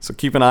stream. So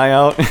keep an eye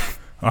out.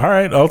 All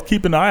right, I'll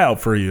keep an eye out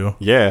for you.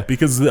 Yeah.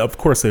 Because, of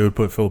course, they would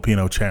put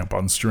Filipino champ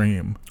on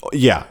stream.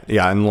 Yeah.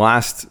 And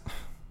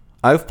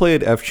I've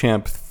played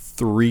F-Champ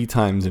 3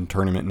 times in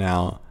tournament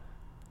now.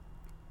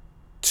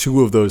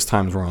 2 of those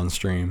times were on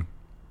stream.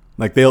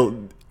 Like,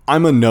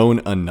 I'm a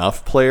known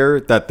enough player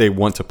that they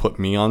want to put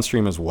me on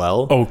stream as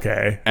well.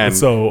 Okay. And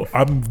so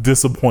I'm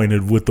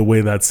disappointed with the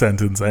way that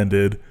sentence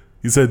ended.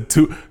 You said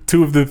two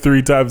of the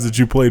 3 times that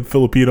you played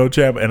Filipino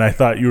champ, and I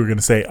thought you were going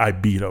to say I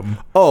beat him.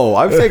 Oh,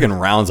 I've taken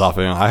rounds off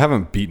of him. I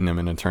haven't beaten him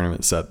in a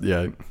tournament set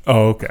yet.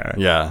 Oh, okay.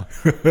 Yeah.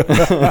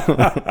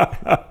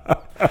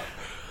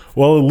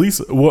 Well,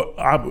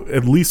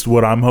 at least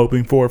what I'm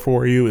hoping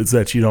for you is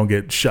that you don't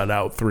get shut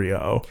out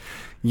 3-0.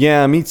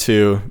 Yeah, me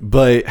too.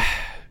 But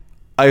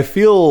I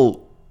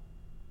feel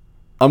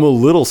I'm a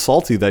little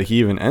salty that he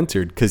even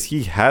entered, because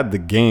he had the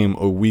game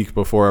a week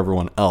before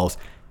everyone else,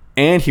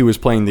 and he was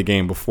playing the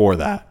game before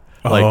that.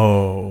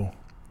 Like,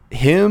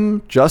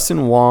 him,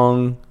 Justin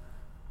Wong,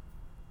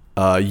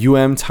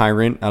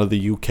 Tyrant out of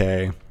the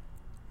UK.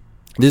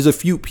 There's a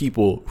few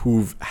people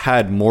who've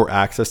had more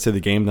access to the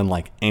game than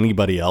like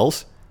anybody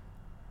else,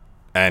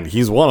 and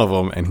he's one of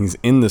them, and he's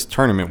in this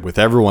tournament with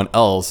everyone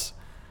else.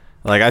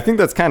 Like, I think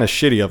that's kind of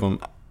shitty of him.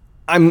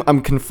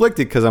 I'm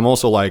conflicted because I'm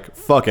also like,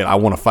 fuck it, I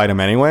want to fight him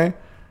anyway.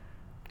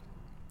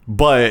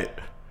 But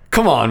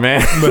come on,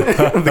 man.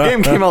 The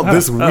game came out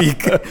this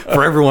week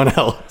for everyone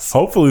else.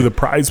 Hopefully the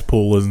prize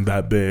pool isn't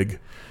that big.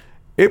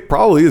 It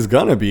probably is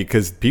gonna be,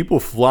 because people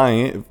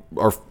flying in,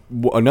 or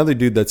another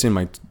dude that's in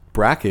my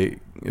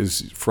bracket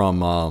is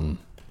from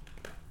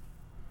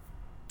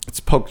it's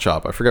Poke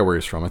Chop. I forget where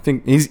he's from. I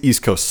think he's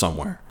East Coast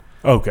somewhere.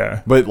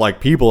 Okay. But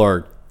like, people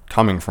are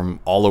coming from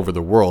all over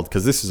the world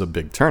because this is a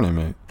big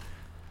tournament.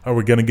 Are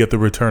we gonna get the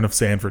return of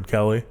Sanford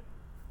Kelly?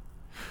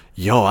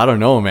 Yo, I don't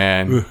know,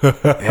 man.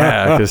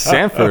 Yeah, because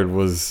Sanford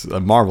was a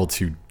Marvel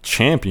 2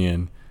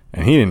 champion,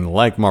 and he didn't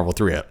like Marvel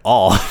 3 at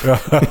all.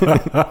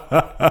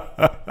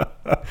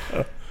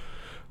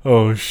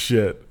 Oh,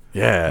 shit.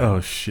 Yeah. Oh,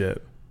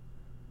 shit.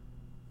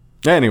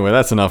 Anyway,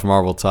 that's enough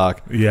Marvel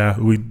talk. Yeah,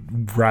 we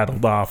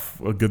rattled off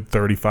a good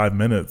 35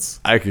 minutes.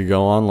 I could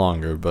go on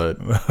longer, but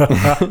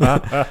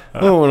I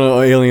don't want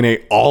to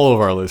alienate all of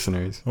our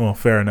listeners. Well,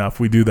 fair enough.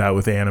 We do that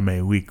with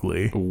Anime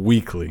Weekly.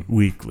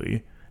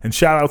 Weekly. And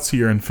shout outs to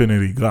your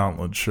Infinity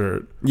Gauntlet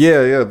shirt.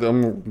 Yeah.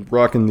 I'm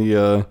rocking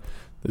the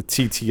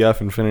TTF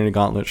Infinity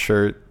Gauntlet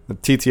shirt. The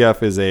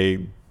TTF is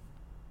a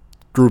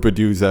group of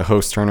dudes that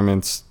host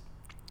tournaments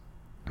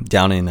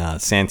down in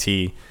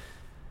Santee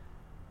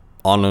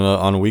on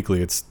a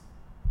weekly. It's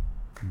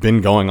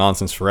been going on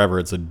since forever.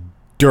 It's a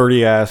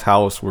dirty ass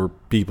house where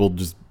people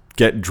just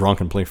get drunk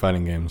and play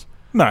fighting games.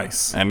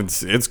 Nice. And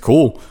it's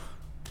cool.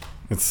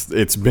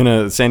 It's been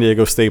a San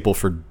Diego staple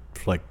for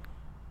like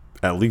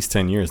at least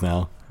 10 years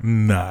now.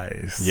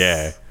 Nice.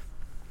 Yeah.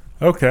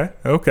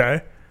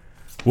 Okay.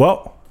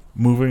 Well,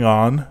 moving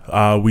on.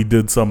 We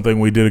did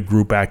something. We did a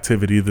group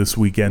activity this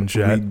weekend,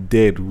 Jet. We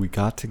did. We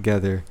got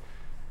together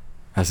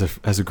as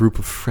a group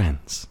of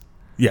friends.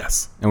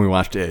 Yes. And we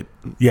watched it.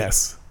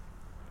 Yes.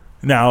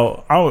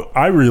 Now,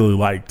 I really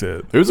liked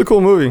it. It was a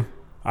cool movie.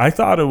 I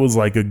thought it was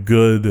like a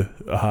good,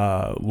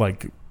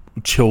 like,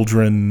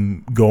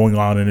 children going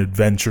on an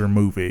adventure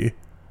movie.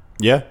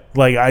 Yeah.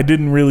 Like, I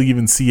didn't really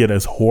even see it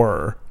as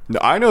horror.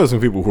 I know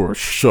some people who were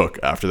shook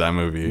after that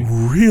movie.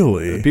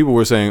 Really? People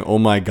were saying, oh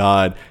my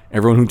God,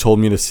 everyone who told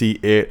me to see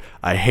it,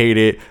 I hate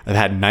it. I've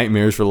had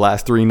nightmares for the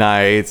last 3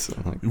 nights.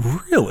 I'm like,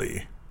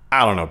 really?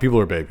 I don't know. People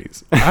are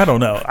babies. I don't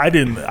know.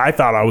 I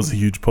thought I was a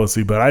huge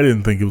pussy, but I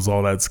didn't think it was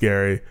all that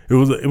scary. It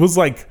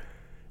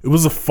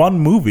was a fun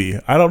movie.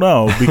 I don't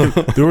know,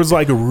 because there was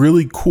like a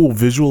really cool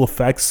visual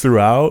effects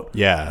throughout.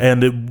 Yeah.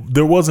 And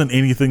there wasn't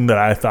anything that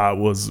I thought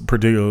was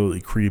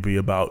particularly creepy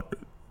about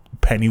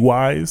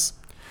Pennywise.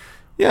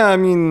 Yeah, I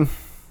mean,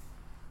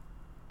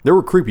 there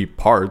were creepy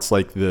parts,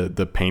 like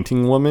the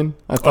painting woman.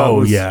 I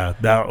thought yeah.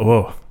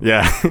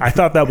 Yeah. I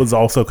thought that was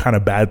also kind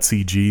of bad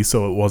CG,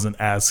 so it wasn't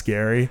as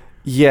scary.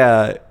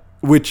 Yeah,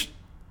 which,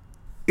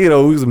 it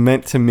was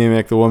meant to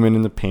mimic the woman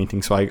in the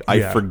painting, so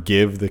I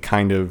forgive the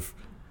kind of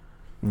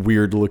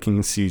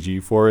weird-looking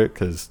CG for it,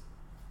 because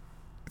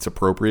it's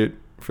appropriate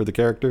for the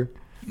character.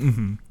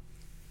 Mm-hmm.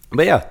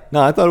 But yeah,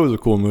 no, I thought it was a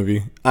cool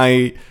movie.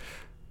 I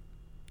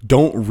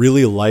don't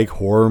really like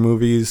horror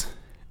movies,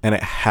 and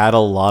it had a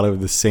lot of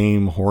the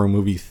same horror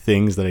movie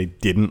things that I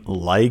didn't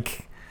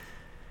like.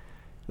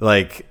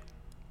 Like,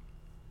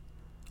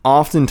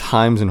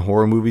 oftentimes in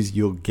horror movies,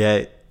 you'll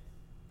get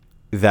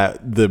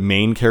that the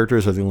main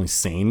characters are the only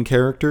sane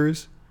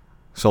characters.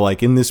 So,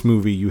 like, in this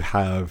movie, you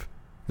have,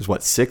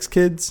 there's 6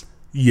 kids?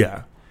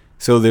 Yeah.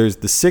 So there's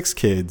the 6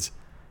 kids,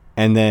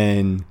 and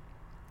then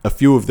a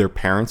few of their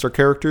parents are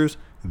characters.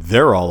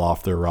 They're all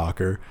off their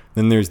rocker.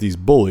 Then there's these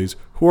bullies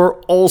who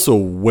are also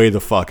way the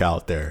fuck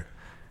out there.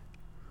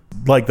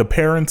 Like, the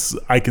parents,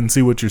 I can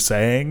see what you're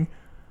saying,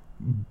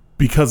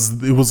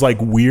 because it was like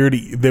weird.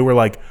 They were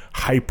like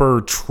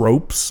hyper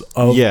tropes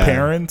of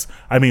parents.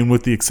 I mean,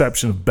 with the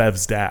exception of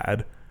Bev's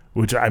dad,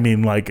 which, I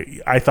mean, like,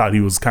 I thought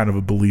he was kind of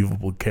a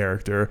believable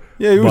character.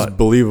 Yeah, he was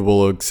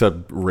believable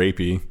except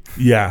rapey.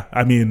 Yeah,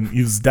 I mean,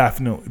 he was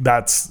definitely,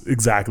 that's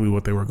exactly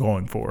what they were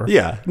going for.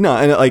 Yeah, no,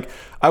 and like,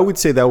 I would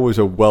say that was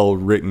a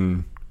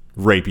well-written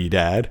rapey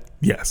dad.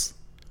 Yes.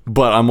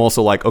 But I'm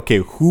also like, okay,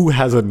 who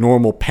has a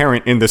normal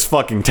parent in this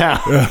fucking town?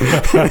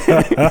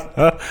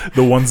 The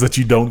ones that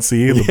you don't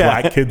see, the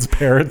black kids'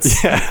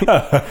 parents. Yeah.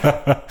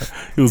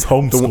 He was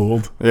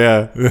homeschooled.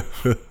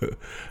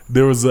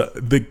 There was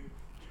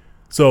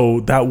so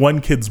that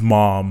one kid's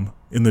mom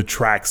in the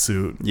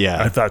tracksuit.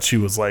 Yeah. I thought she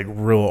was like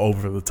real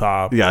over the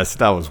top. Yes,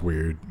 that was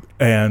weird.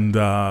 And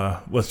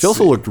she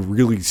also looked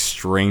really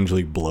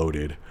strangely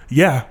bloated.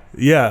 Yeah,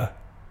 yeah.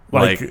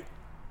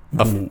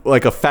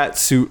 Like a fat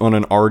suit on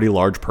an already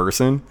large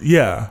person.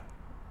 Yeah.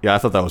 Yeah, I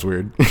thought that was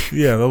weird.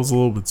 Yeah, that was a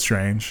little bit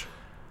strange.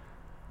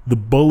 The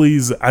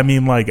bullies, I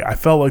mean, like, I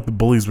felt like the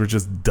bullies were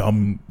just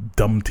dumb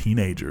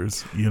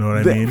teenagers. You know what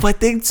I mean? But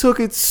they took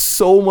it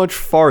so much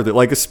farther.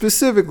 Like,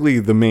 specifically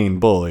the main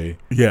bully.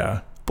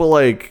 Yeah. But,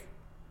 like,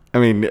 I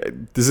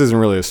mean, this isn't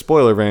really a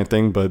spoiler of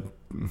anything, but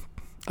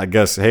I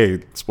guess,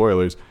 hey,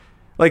 spoilers.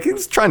 Like,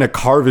 he's trying to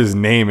carve his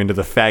name into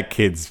the fat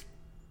kid's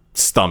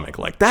stomach.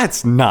 Like,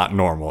 that's not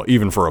normal,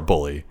 even for a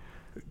bully.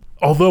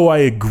 Although I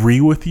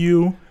agree with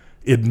you,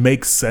 it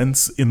makes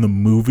sense in the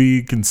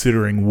movie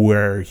considering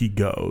where he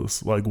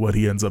goes, like what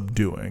he ends up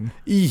doing.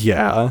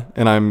 Yeah,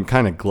 and I'm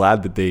kind of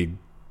glad that they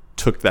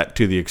took that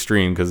to the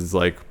extreme, because it's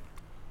like,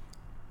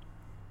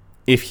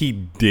 if he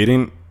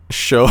didn't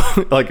show,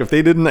 like, if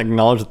they didn't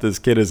acknowledge that this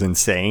kid is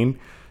insane,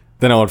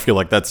 then I would feel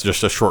like that's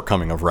just a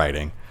shortcoming of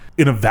writing.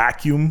 In a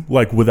vacuum,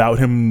 like, without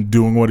him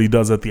doing what he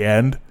does at the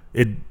end,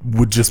 it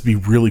would just be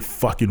really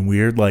fucking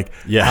weird. Like,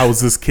 how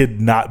has this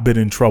kid not been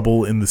in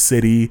trouble in the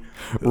city?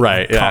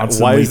 Right.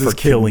 Constantly why is this for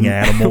killing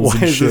animals why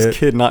and is shit? this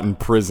kid not in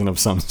prison of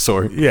some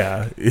sort?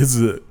 Yeah.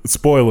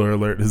 Spoiler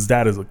alert, his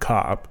dad is a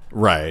cop.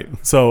 Right.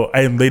 So,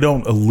 and they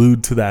don't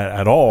allude to that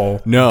at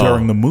all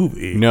during the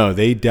movie. No,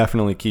 they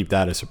definitely keep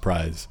that a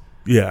surprise.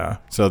 Yeah.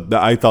 So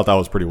I thought that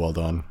was pretty well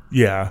done.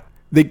 Yeah.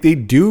 They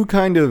do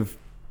kind of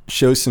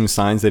show some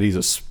signs that he's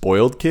a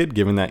spoiled kid,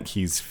 given that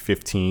he's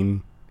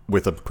 15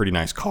 with a pretty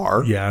nice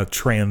car. Yeah,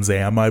 Trans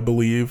Am, I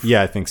believe.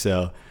 Yeah, I think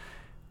so.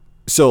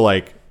 So,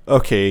 like,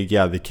 okay,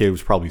 yeah, the kid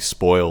was probably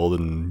spoiled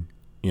and,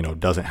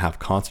 doesn't have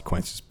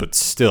consequences, but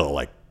still,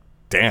 like,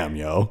 damn,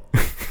 yo.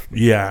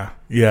 Yeah.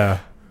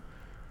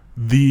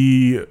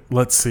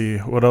 Let's see,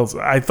 what else?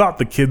 I thought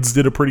the kids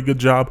did a pretty good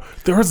job.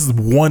 There was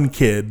one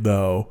kid,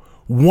 though.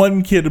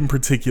 One kid in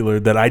particular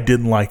that I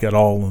didn't like at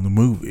all in the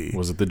movie.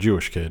 Was it the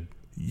Jewish kid?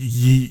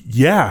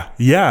 Yeah.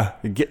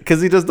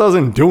 Because he just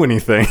doesn't do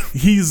anything.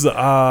 He's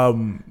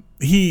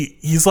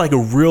he's like a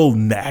real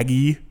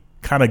naggy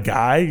kind of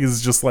guy.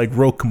 He's just like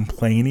real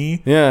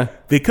complainy. Yeah.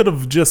 They could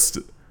have just,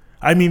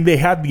 I mean, they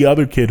had the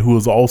other kid who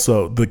was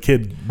also the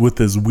kid with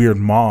his weird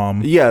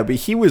mom. Yeah, but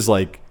he was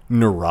like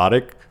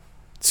neurotic.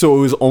 So it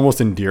was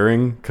almost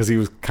endearing because he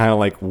was kind of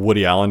like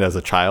Woody Allen as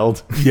a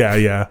child.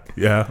 Yeah.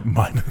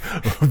 Mine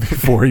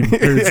before he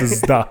marries his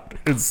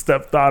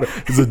stepdaughter,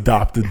 his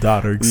adopted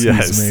daughter.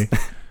 Excuse me.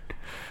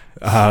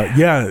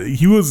 Yeah,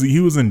 he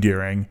was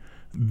endearing.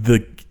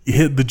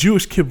 The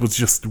Jewish kid was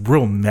just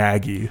real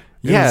naggy.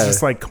 It was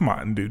just like, come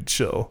on, dude,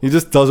 chill. He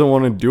just doesn't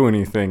want to do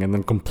anything and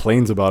then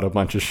complains about a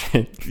bunch of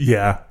shit.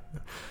 Yeah,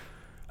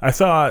 I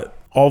thought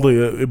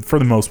for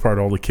the most part,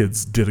 all the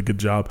kids did a good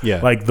job.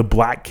 Yeah. Like the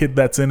black kid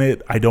that's in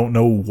it, I don't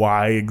know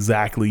why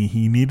exactly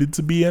he needed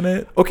to be in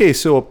it. Okay,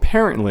 so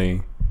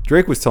apparently,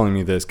 Drake was telling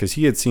me this because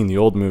he had seen the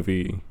old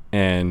movie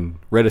and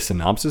read a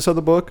synopsis of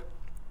the book.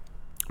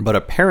 But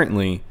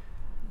apparently,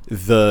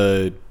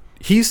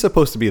 he's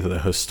supposed to be the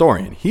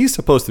historian. He's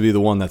supposed to be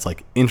the one that's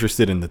like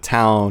interested in the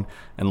town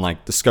and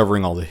like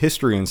discovering all the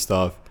history and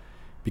stuff.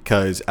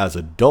 Because as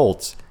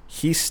adults,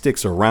 he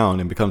sticks around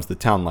and becomes the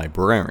town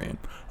librarian.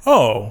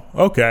 Oh,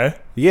 okay.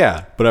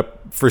 Yeah,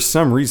 but for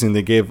some reason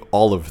they gave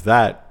all of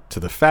that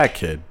to the fat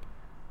kid.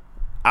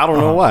 I don't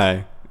know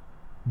why.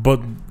 But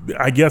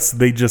I guess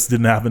they just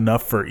didn't have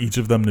enough for each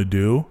of them to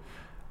do.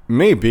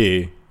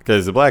 Maybe,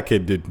 because the black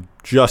kid did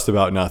just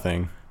about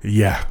nothing.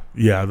 Yeah,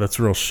 that's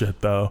real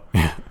shit though.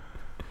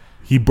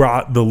 He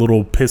brought the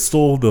little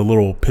pistol, the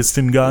little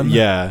piston gun,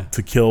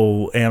 to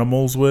kill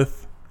animals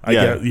with. I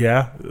guess,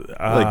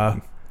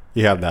 like,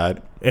 you have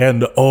that.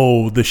 And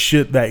the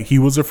shit that he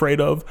was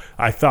afraid of,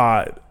 I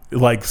thought,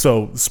 like,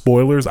 so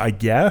spoilers, I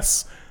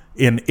guess.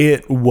 In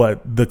it,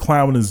 what the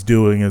clown is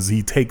doing is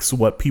he takes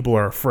what people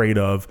are afraid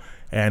of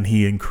and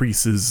he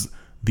increases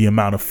the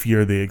amount of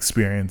fear they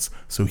experience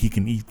so he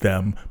can eat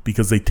them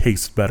because they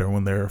taste better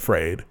when they're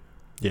afraid.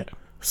 Yeah.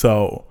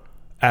 So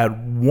at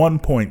one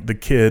point, the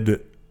kid,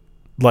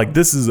 like,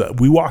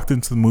 we walked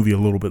into the movie a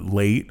little bit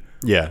late.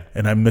 Yeah.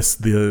 And I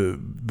missed the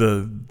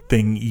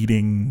thing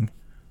eating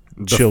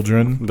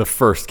children. The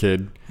first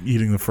kid.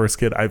 Eating the first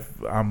kid.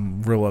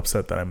 I'm real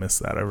upset that I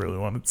missed that. I really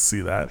wanted to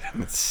see that.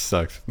 It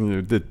sucks.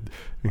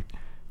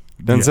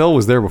 Denzel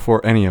was there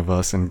before any of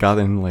us and got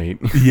in late.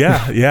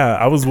 Yeah.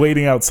 I was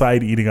waiting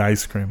outside eating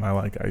ice cream. I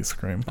like ice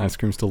cream. Ice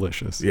cream's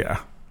delicious. Yeah.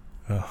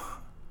 Ugh.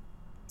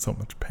 So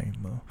much pain,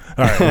 though.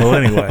 All right. Well,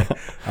 anyway.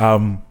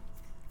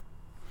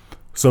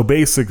 So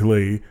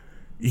basically,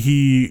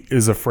 he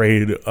is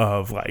afraid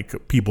of,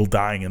 like, people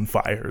dying in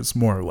fires,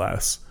 more or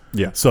less.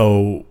 Yeah.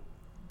 So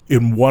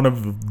in one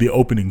of the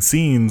opening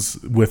scenes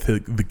with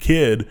the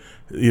kid,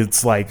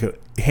 it's like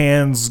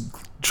hands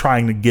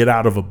trying to get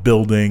out of a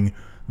building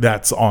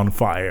that's on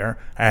fire,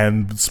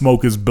 and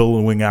smoke is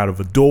billowing out of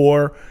a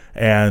door,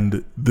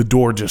 and the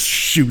door just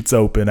shoots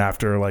open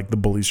after, like, the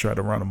bullies try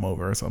to run him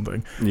over or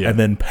something. Yeah. And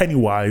then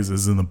Pennywise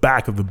is in the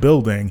back of the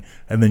building,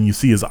 and then you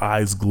see his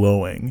eyes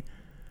glowing,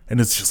 and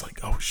it's just like,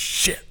 oh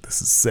shit,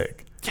 this is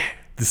sick. Yeah,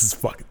 this is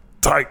fucking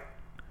tight.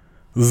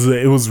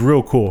 It was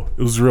real cool.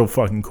 It was real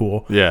fucking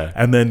cool. Yeah.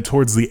 And then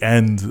towards the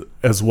end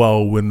as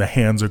well, when the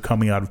hands are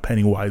coming out of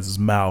Pennywise's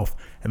mouth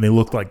and they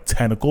look like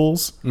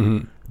tentacles,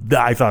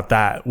 I thought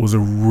that was a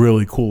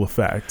really cool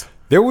effect.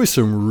 There was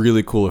some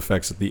really cool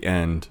effects at the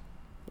end.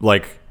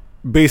 Like,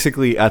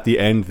 basically at the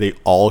end, they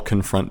all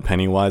confront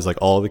Pennywise, like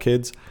all the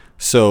kids.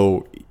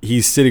 So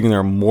he's sitting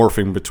there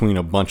morphing between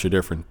a bunch of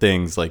different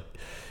things. Like,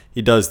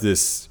 he does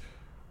this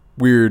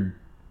weird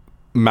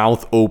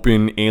mouth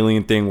open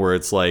alien thing where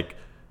it's like,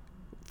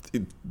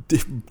 it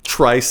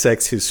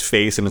trisects his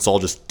face and it's all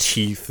just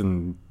teeth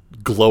and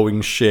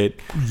glowing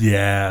shit.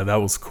 Yeah, that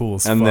was cool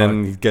as fuck. And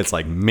then he gets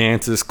like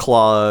mantis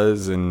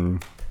claws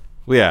and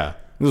yeah,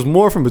 there's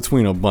more from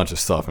between a bunch of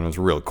stuff and it was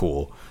real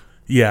cool.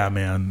 Yeah,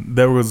 man,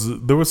 there was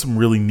some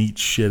really neat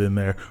shit in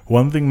there.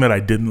 One thing that I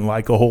didn't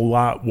like a whole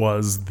lot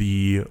was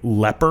the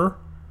leper.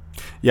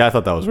 Yeah, I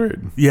thought that was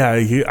weird.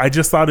 Yeah, I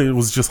just thought it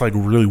was just like a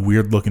really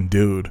weird looking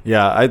dude.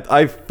 Yeah,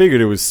 I figured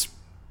it was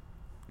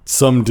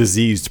some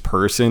diseased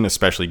person,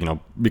 especially, you know,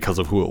 because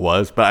of who it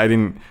was, but I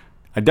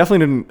definitely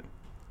didn't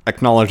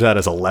acknowledge that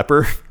as a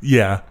leper.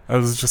 Yeah, I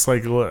was just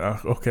like,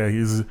 okay,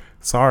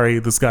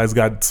 this guy's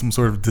got some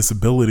sort of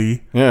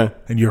disability. Yeah,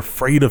 and you're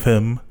afraid of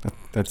him.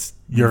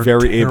 You're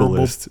very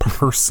ableist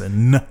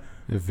person.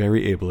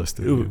 Very ableist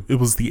of you. It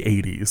was the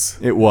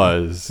 80s. It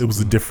was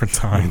a different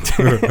time.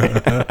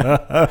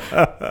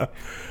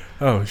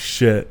 Oh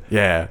shit.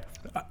 Yeah,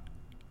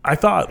 I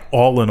thought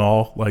all in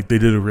all, like, they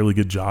did a really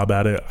good job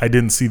at it. I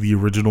didn't see the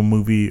original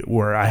movie,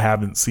 where I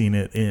haven't seen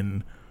it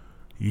in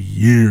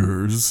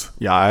years.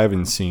 Yeah, I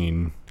haven't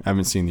seen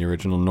the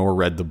original nor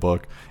read the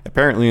book.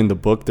 Apparently in the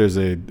book there's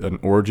an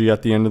orgy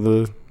at the end of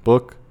the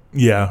book.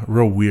 Yeah,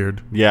 real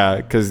weird. Yeah,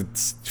 because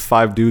it's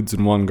 5 dudes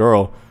and 1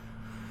 girl.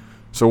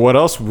 So what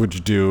else would you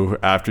do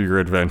after your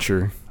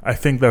adventure? I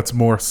think that's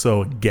more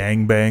so a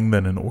gangbang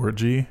than an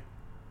orgy.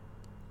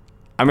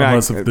 I mean,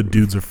 unless if the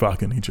dudes are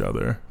fucking each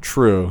other.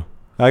 True.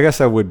 I guess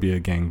that would be a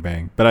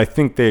gangbang. But I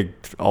think they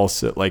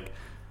also, like,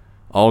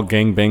 all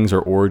gangbangs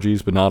are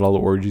orgies, but not all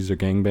orgies are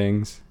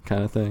gangbangs,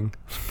 kind of thing.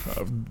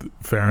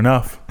 Fair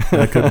enough.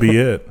 That could be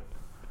it.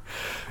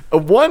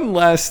 One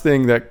last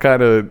thing that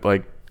kind of,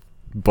 like,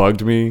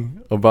 bugged me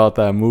about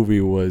that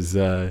movie was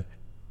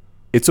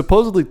it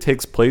supposedly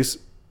takes place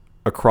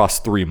across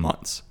 3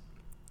 months,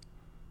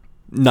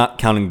 not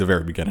counting the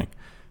very beginning.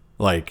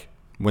 Like,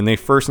 when they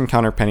first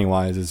encounter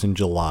Pennywise is in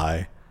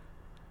July,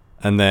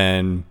 and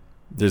then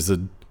there's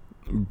a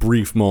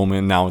brief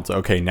moment. Now it's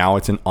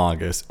in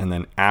August, and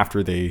then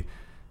after they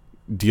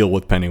deal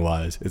with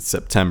Pennywise, it's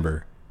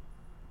September.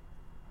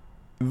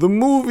 The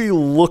movie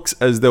looks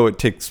as though it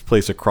takes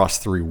place across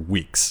 3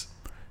 weeks.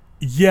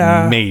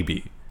 Yeah.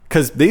 Maybe.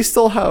 Because they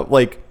still have,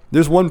 like,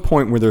 there's one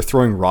point where they're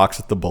throwing rocks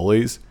at the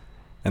bullies,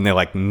 and they,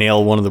 like,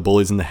 nail one of the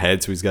bullies in the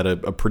head, so he's got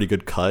a pretty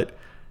good cut.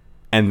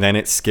 And then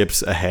it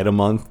skips ahead a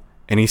month,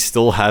 and he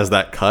still has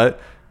that cut.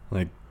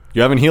 Like,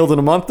 you haven't healed in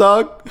a month,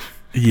 dog?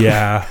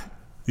 Yeah.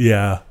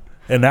 Yeah.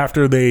 And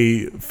after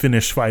they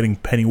finish fighting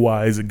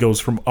Pennywise, it goes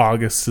from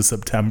August to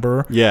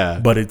September. Yeah.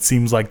 But it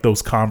seems like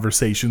those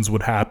conversations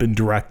would happen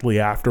directly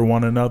after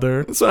one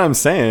another. That's what I'm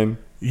saying.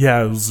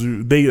 Yeah,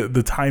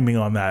 the timing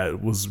on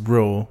that was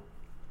real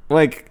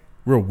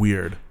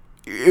weird.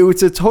 It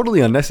was a totally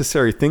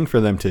unnecessary thing for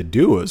them to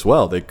do as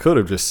well. They could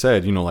have just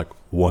said, like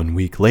 1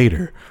 week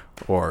later,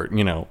 or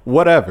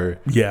whatever.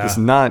 Yeah, it's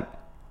not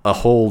a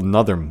whole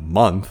nother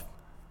month.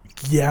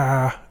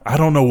 Yeah, I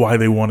don't know why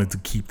they wanted to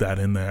keep that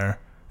in there.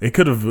 It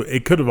could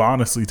have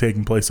honestly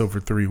taken place over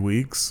 3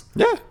 weeks.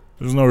 Yeah,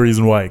 there's no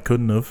reason why it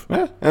couldn't have.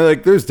 Yeah,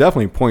 and there's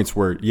definitely points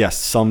where yes,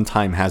 some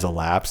time has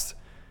elapsed,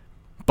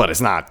 but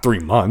it's not 3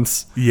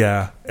 months.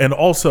 Yeah, and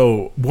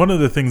also one of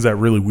the things that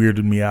really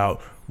weirded me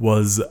out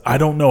was I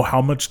don't know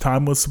how much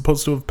time was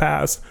supposed to have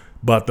passed,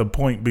 but the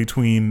point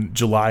between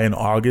July and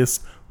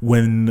August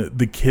when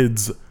the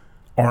kids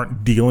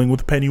aren't dealing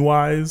with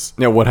Pennywise.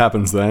 Yeah, what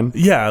happens then?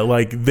 Yeah,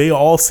 like they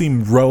all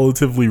seem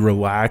relatively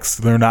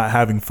relaxed. They're not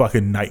having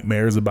fucking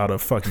nightmares about a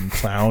fucking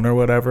clown or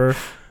whatever.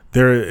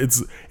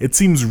 It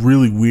seems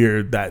really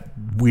weird, that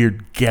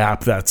weird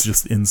gap that's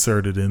just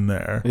inserted in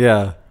there.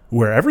 Yeah.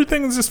 Where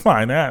everything is just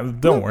fine.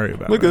 Don't worry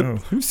about it. Good.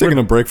 Who's taking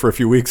a break for a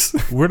few weeks?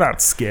 We're not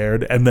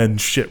scared. And then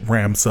shit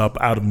ramps up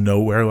out of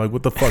nowhere. Like,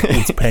 what the fuck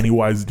was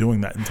Pennywise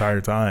doing that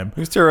entire time?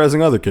 He's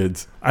terrorizing other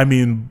kids. I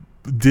mean,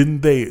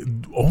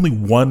 only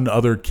one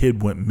other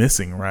kid went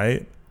missing,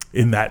 right?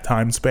 In that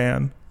time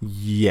span?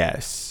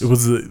 Yes. It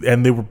was,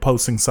 and they were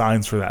posting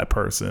signs for that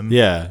person.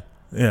 Yeah.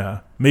 Yeah.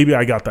 Maybe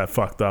I got that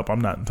fucked up.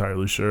 I'm not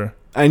entirely sure.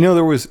 I know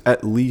there was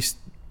at least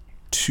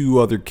 2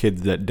 other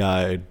kids that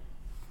died.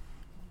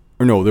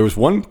 Or no, there was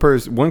one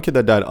kid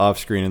that died off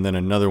screen, and then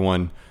another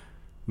one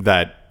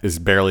that is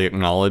barely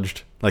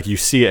acknowledged. Like, you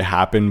see it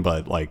happen,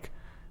 but like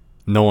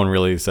no one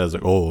really says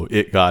like, "Oh,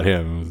 it got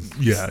him."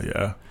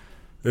 Yeah.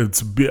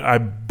 I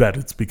bet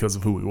it's because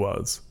of who he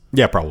was.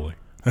 Yeah, probably.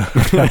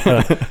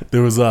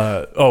 There was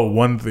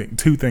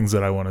two things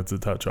that I wanted to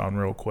touch on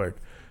real quick,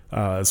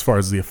 as far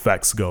as the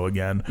effects go.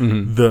 Again,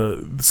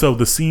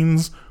 the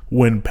scenes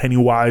when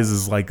Pennywise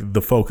is like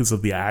the focus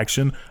of the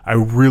action, I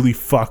really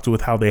fucked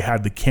with how they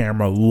had the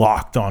camera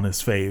locked on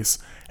his face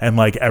and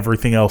like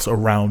everything else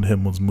around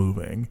him was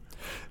moving.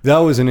 That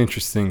was an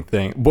interesting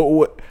thing,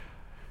 but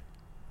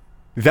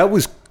that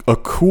was a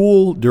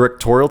cool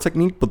directorial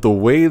technique. But the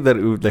way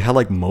that they had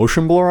like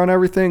motion blur on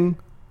everything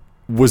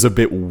was a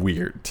bit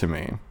weird to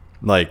me.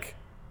 Like,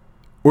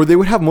 or they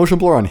would have motion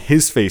blur on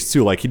his face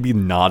too. Like, he'd be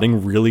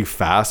nodding really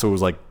fast, so it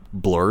was like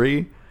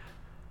blurry.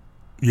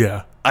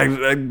 Yeah.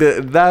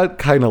 That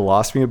kind of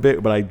lost me a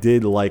bit, but I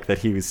did like that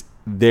he was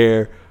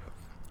there,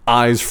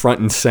 eyes front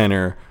and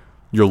center.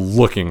 You're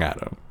looking at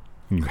him.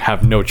 You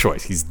have no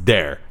choice. He's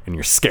there, and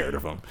you're scared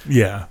of him.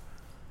 Yeah.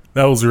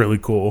 That was really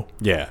cool.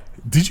 Yeah.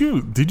 Did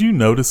you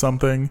notice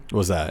something? What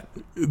was that?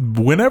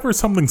 Whenever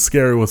something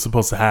scary was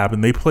supposed to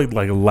happen, they played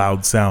like a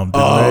loud sound,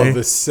 didn't they?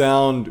 The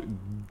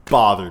sound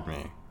bothered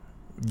me.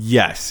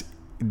 Yes.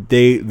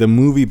 The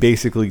movie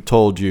basically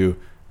told you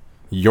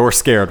you're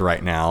scared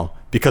right now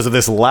because of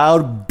this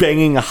loud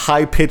banging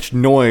high-pitched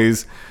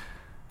noise.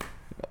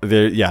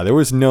 There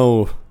was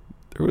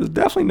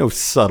definitely no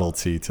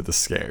subtlety to the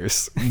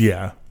scares.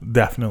 Yeah,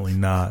 definitely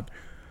not.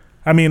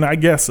 I mean, I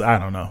guess I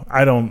don't know.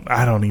 I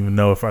don't even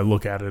know if I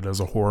look at it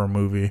as a horror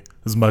movie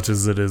as much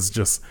as it is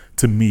just,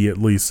 to me at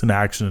least, an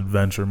action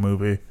adventure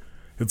movie.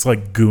 It's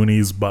like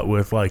Goonies but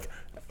with like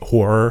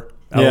horror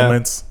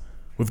elements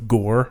with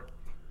gore.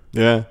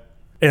 Yeah.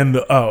 And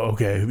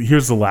okay,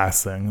 here's the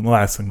last thing. The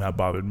last thing that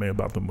bothered me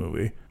about the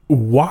movie.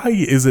 Why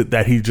is it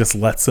that he just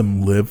lets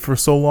them live for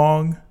so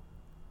long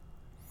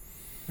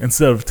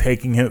instead of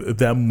taking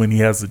them when he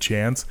has the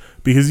chance?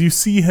 Because you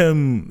see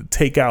him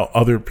take out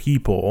other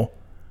people,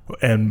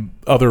 and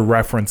other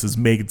references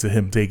make it to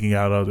him taking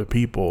out other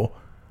people,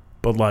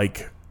 but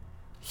like,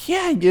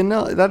 yeah,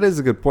 that is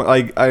a good point.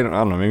 Like, I don't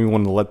know, maybe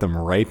want to let them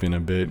ripen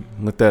a bit,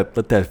 let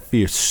that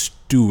fear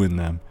stew in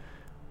them,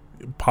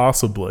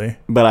 possibly.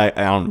 But I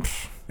don't.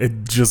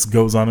 It just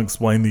goes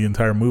unexplained the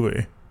entire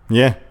movie.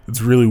 Yeah,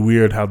 it's really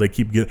weird how they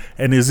keep getting.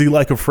 And is he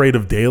like afraid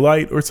of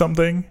daylight or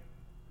something?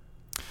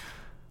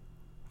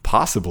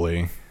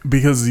 Possibly.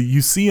 Because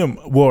you see him.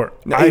 Well,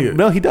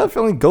 no, he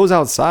definitely goes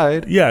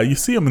outside. Yeah, you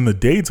see him in the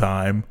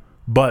daytime,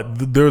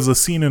 but there's a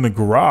scene in a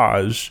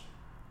garage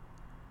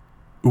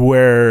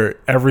where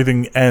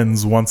everything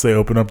ends once they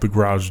open up the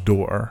garage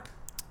door.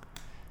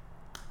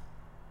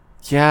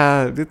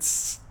 Yeah,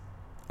 it's...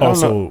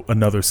 Also,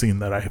 another scene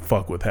that I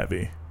fuck with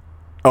heavy.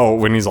 Oh,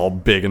 when he's all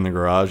big in the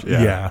garage?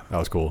 Yeah. That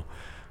was cool.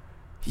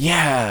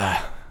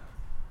 Yeah.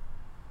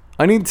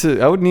 I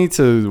would need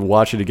to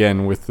watch it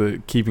again with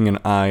keeping an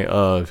eye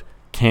of,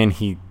 can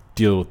he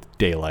deal with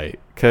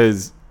daylight?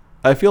 Because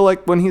I feel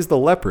like when he's the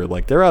leopard,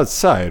 like, they're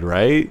outside,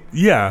 right?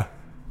 Yeah.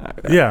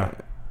 Yeah,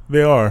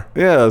 they are.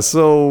 Yeah,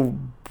 so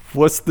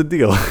what's the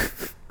deal?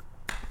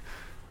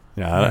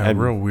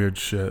 Real weird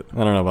shit.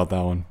 I don't know about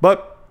that one.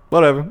 But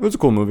whatever. It was a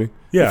cool movie.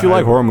 Yeah, if you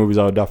like horror movies,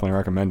 I would definitely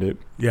recommend it.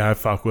 Yeah, I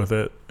fuck with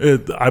it.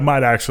 I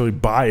might actually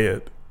buy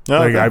it.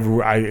 Okay.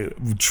 I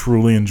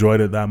truly enjoyed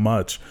it that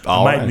much.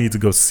 I might need to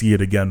go see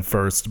it again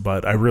first,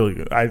 but I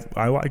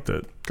liked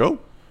it.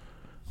 Cool.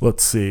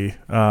 Let's see.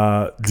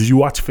 Did you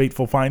watch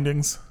Fateful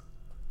Findings?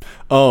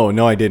 Oh,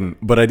 no, I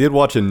didn't. But I did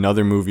watch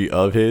another movie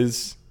of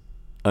his,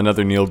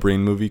 another Neil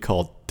Breen movie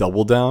called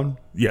Double Down.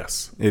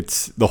 Yes.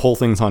 The whole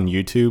thing's on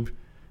YouTube,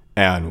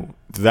 and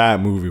that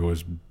movie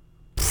was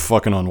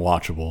fucking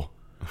unwatchable.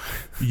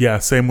 Yeah,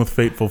 same with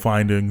Fateful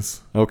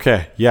Findings.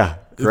 Okay, yeah,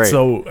 great.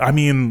 So, I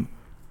mean,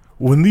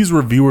 when these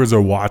reviewers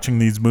are watching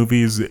these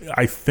movies,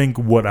 I think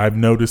what I've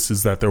noticed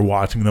is that they're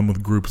watching them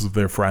with groups of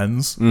their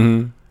friends.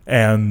 Mm-hmm.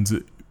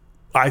 And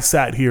I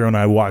sat here and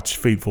I watched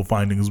Fateful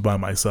Findings by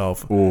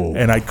myself. Ooh.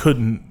 And I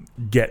couldn't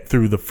get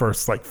through the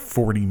first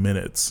 40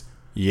 minutes.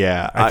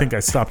 Yeah. I think I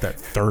stopped at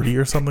 30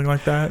 or something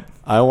like that.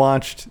 I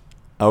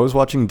was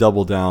watching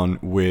Double Down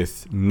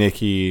with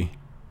Nikki,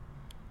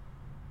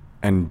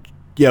 and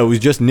yeah, it was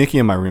just Nikki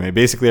and my roommate,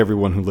 basically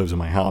everyone who lives in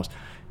my house.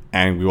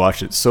 And we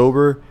watched it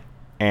sober,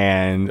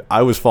 and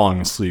I was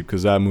falling asleep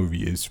because that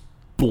movie is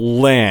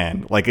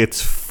bland. Like,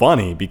 it's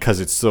funny because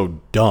it's so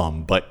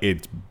dumb, but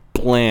it's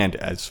bland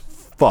as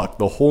fuck.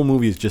 The whole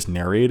movie is just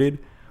narrated,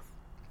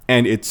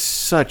 and it's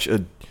such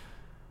a...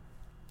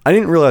 I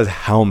didn't realize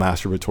how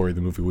masturbatory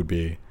the movie would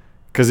be,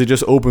 because it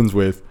just opens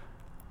with,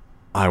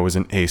 I was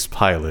an ace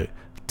pilot,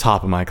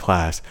 top of my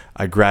class.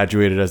 I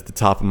graduated as the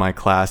top of my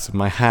class of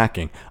my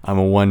hacking. I'm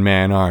a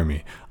one-man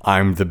army.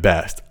 I'm the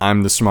best.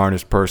 I'm the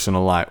smartest person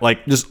alive.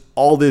 Like, just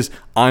all this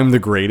I'm the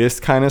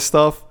greatest kind of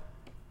stuff.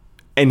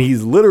 And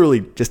he's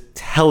literally just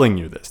telling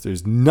you this.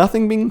 There's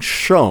nothing being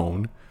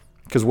shown,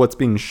 because what's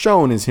being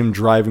shown is him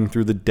driving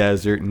through the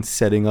desert and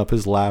setting up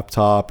his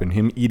laptop and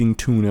him eating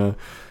tuna.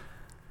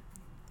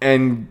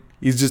 And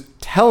he's just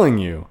telling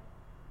you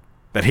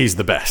that he's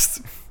the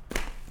best.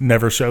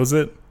 Never shows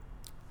it?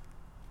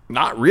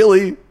 Not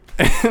really.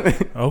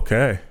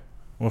 Okay.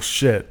 Well,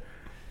 shit.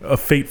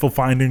 Fateful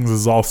Findings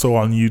is also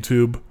on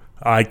YouTube.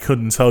 I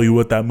couldn't tell you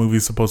what that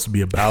movie's supposed to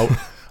be about.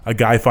 A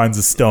guy finds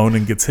a stone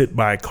and gets hit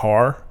by a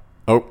car.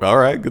 Oh, all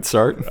right. Good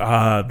start.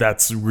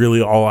 That's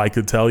really all I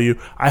could tell you.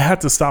 I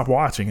had to stop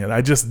watching it.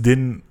 I just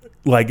didn't...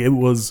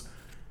 It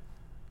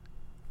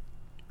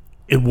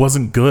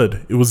wasn't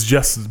good. It was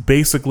just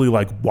basically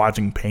like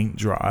watching paint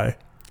dry.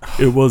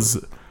 It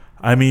was...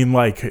 I mean,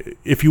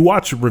 if you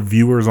watch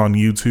reviewers on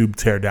YouTube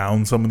tear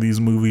down some of these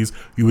movies,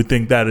 you would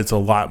think that it's a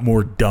lot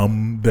more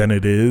dumb than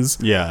it is.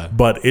 Yeah.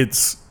 But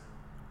it's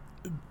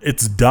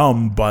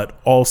dumb, but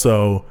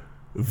also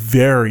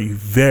very,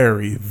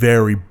 very,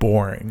 very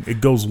boring.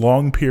 It goes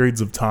long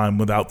periods of time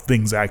without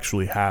things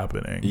actually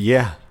happening.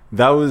 Yeah.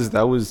 That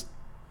was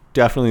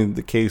definitely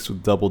the case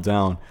with Double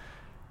Down.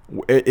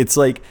 It's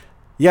like,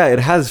 yeah, it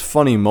has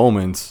funny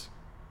moments,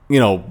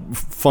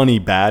 funny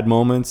bad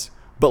moments,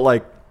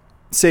 but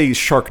say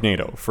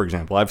Sharknado, for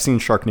example. I've seen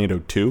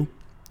Sharknado 2.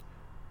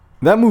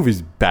 That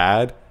movie's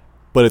bad,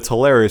 but it's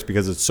hilarious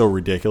because it's so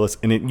ridiculous,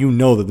 and that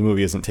the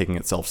movie isn't taking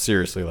itself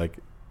seriously. Like,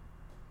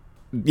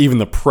 even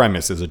the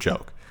premise is a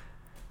joke.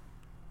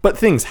 But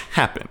things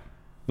happen.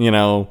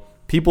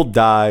 People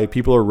die,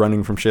 people are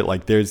running from shit.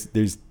 Like, there's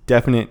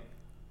definite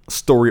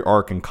story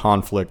arc and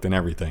conflict and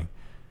everything.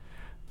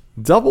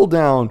 Double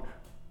Down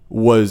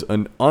was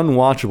an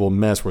unwatchable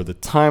mess where the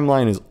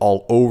timeline is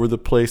all over the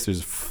place.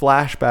 There's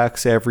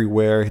flashbacks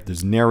everywhere.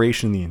 There's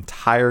narration the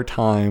entire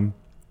time.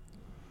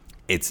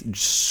 It's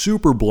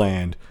super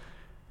bland.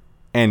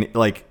 And,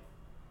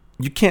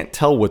 you can't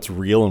tell what's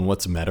real and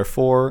what's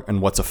metaphor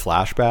and what's a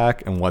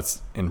flashback and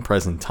what's in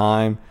present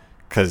time,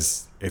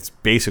 because it's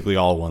basically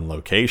all one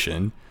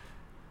location.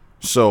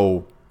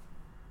 So,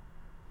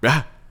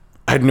 yeah,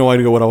 I had no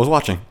idea what I was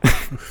watching.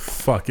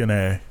 Fucking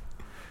A.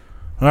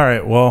 All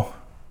right, well...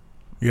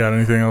 You got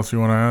anything else you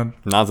want to add?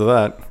 Not to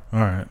that.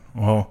 All right.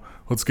 Well,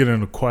 let's get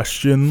into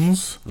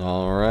questions.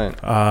 All right.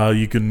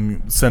 You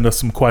can send us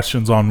some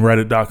questions on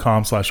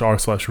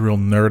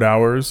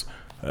reddit.com/r/realnerdhours.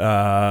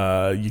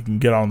 You can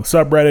get on the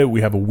subreddit. We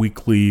have a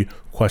weekly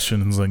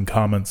questions and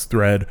comments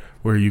thread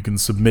where you can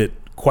submit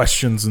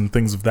questions and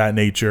things of that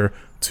nature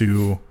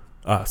to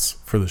us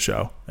for the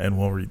show, and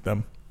we'll read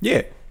them.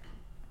 Yeah.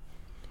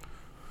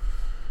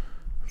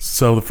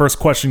 So the first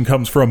question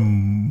comes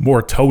from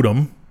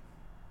Mortotem.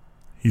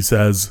 He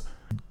says,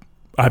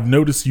 I've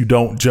noticed you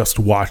don't just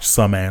watch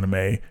some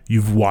anime,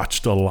 you've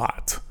watched a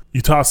lot.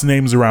 You toss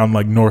names around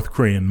like North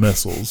Korean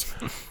missiles.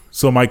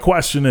 So my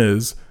question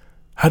is,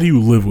 how do you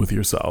live with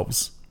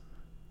yourselves?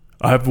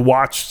 I've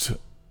watched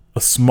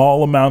a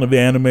small amount of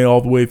anime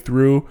all the way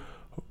through,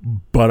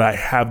 but I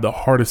have the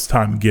hardest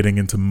time getting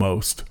into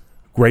most.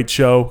 Great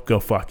show. Go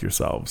fuck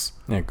yourselves.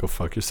 Yeah, go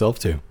fuck yourself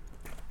too.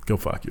 Go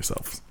fuck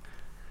yourselves.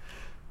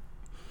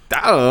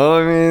 I don't know.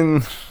 I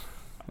mean,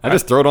 I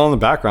just throw it on in the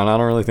background. I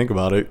don't really think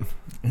about it.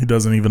 He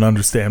doesn't even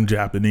understand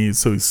Japanese,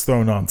 so he's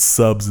throwing on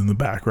subs in the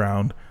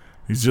background.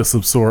 He's just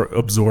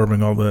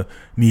absorbing all the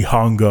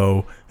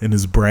Nihongo in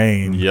his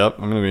brain. Yep,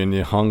 I'm going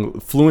to be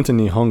fluent in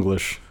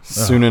Nihonglish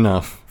soon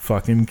enough.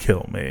 Fucking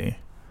kill me.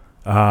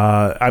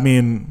 I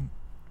mean...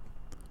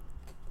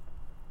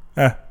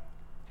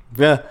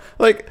 Yeah,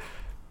 like,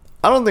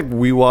 I don't think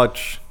we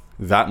watch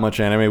that much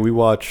anime. We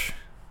watch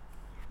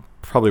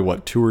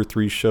probably, 2 or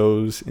 3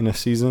 shows in a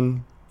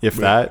season, if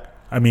that.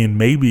 I mean,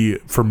 maybe,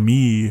 for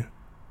me,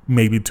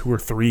 maybe 2 or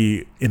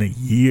 3 in a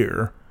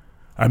year.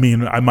 I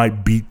mean, I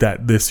might beat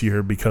that this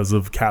year because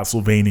of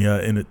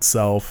Castlevania in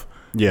itself.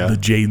 Yeah. The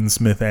Jaden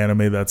Smith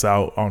anime that's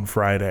out on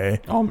Friday.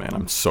 Oh, man,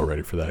 I'm so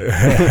ready for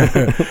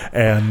that.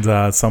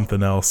 And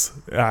something else.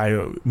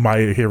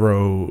 My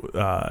Hero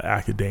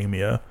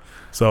Academia.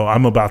 So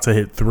I'm about to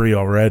hit 3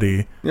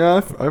 already.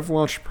 Yeah, I've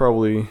watched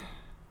probably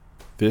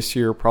this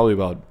year, probably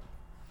about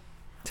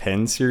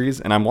 10 series,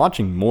 and I'm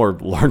watching more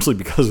largely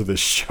because of this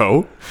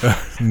show.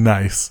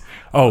 Nice.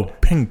 Oh,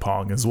 Ping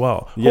Pong as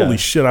well. Yeah. Holy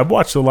shit, I've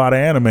watched a lot of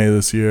anime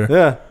this year.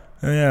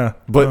 Yeah.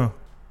 But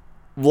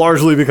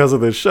largely because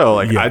of this show.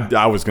 Like, yeah.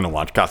 I was going to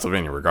watch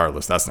Castlevania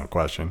regardless. That's no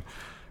question.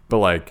 But,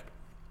 like,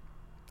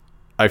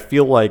 I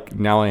feel like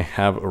now I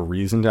have a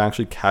reason to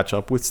actually catch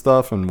up with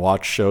stuff and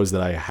watch shows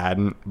that I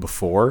hadn't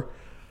before.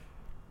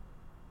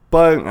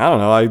 But, I don't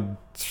know. I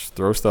just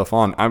throw stuff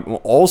on. I'm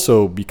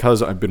also,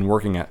 because I've been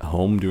working at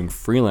home doing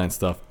freelance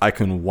stuff, I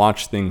can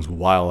watch things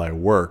while I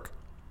work,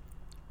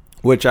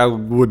 which I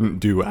wouldn't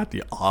do at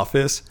the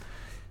office.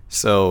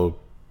 So,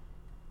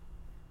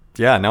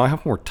 yeah, now I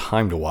have more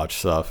time to watch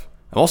stuff.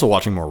 I'm also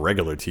watching more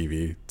regular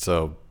TV,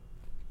 so...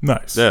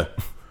 Nice. Yeah.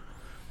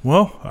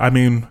 Well, I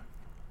mean,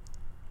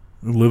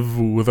 live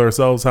with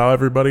ourselves how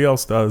everybody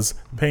else does,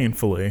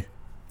 painfully.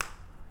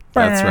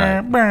 That's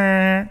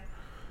right.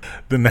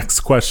 The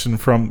next question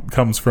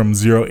comes from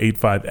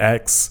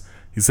 085X.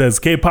 He says,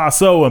 "Que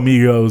paso,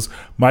 amigos?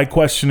 My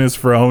question is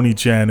for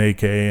Oni-chan,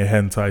 a.k.a.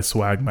 Hentai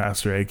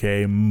Swagmaster,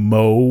 a.k.a.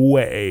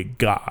 Moe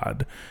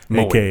God,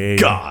 a.k.a.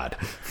 God,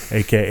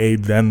 a.k.a.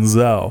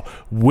 Denzel.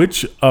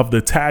 Which of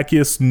the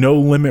tackiest No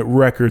Limit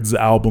Records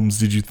albums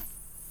did you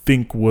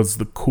think was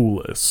the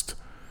coolest?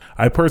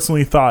 I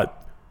personally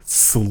thought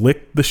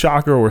Slick the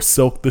Shaka or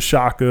Silk the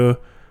Shaka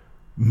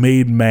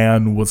Made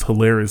Man was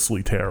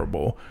hilariously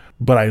terrible,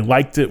 but I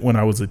liked it when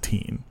I was a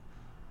teen.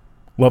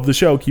 Love the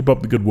show. Keep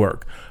up the good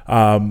work."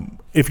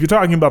 If you're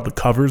talking about the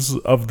covers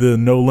of the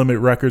No Limit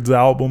Records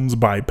albums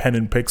by Pen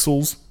and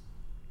Pixels,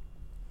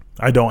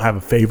 I don't have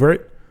a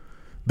favorite.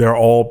 They're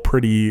all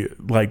pretty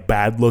like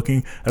bad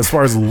looking. As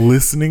far as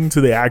listening to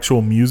the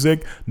actual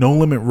music, No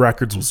Limit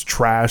Records was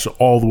trash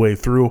all the way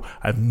through.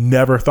 I've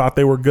never thought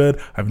they were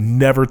good. I've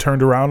never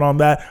turned around on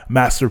that.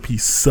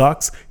 Masterpiece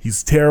sucks.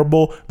 He's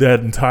terrible.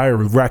 That entire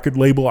record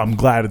label, I'm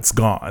glad it's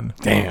gone.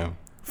 Damn.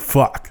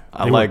 Fuck.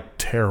 They were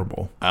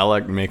terrible. I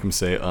like to make them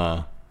say,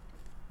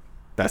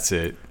 that's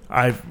it.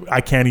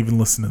 I can't even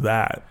listen to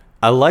that.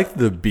 I liked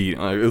the beat.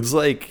 It was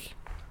like,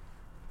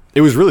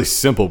 it was really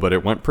simple, but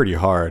it went pretty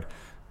hard.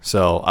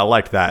 So I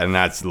liked that, and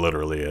that's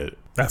literally it.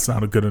 That's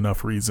not a good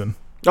enough reason.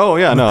 Oh,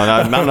 yeah, no,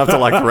 not enough to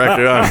like the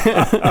record.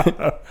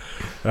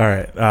 All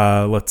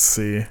right, let's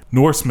see.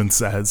 Norseman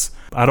says,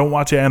 "I don't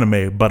watch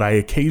anime, but I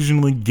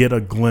occasionally get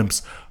a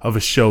glimpse of a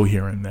show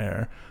here and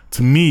there.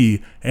 To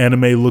me,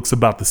 anime looks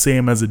about the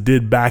same as it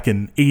did back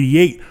in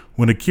 '88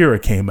 when Akira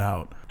came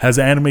out. Has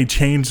anime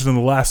changed in the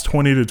last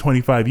 20 to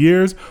 25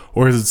 years,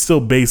 or is it still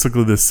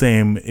basically the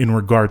same in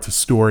regard to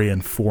story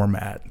and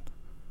format?"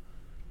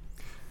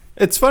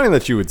 It's funny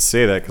that you would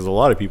say that, because a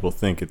lot of people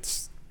think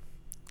it's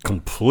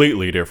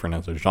completely different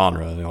as a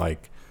genre. They're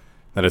like,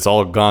 that it's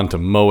all gone to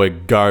moe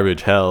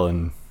garbage hell,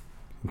 and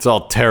it's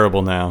all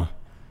terrible now.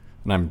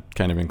 And I'm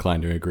kind of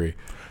inclined to agree.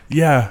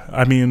 Yeah,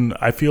 I mean,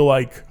 I feel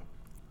like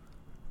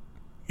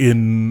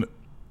in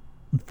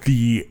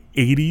the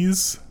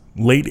 80s,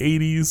 late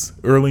 80s,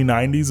 early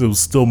 90s, it was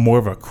still more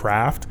of a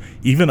craft,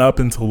 even up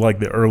until like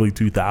the early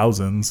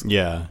 2000s.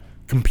 Yeah.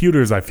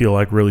 Computers, I feel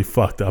like, really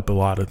fucked up a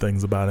lot of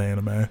things about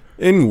anime.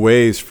 In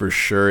ways, for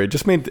sure. It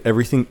just made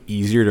everything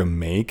easier to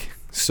make.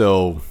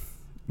 So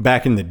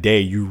back in the day,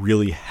 you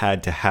really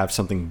had to have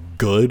something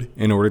good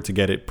in order to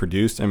get it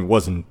produced.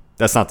 And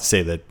that's not to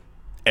say that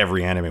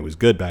every anime was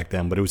good back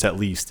then, but it was at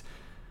least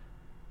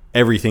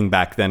everything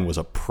back then was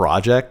a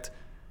project.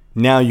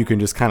 Now you can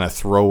just kind of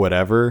throw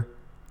whatever,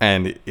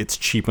 and it's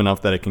cheap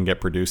enough that it can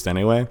get produced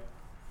anyway.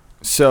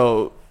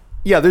 So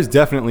yeah, there's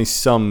definitely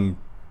some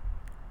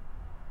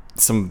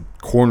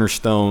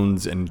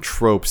cornerstones and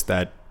tropes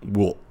that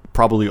will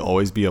probably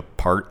always be a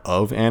part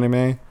of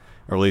anime,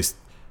 or at least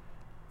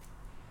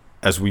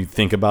as we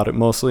think about it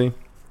mostly.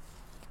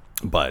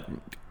 But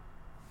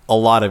a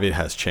lot of it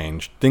has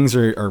changed. Things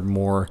are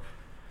more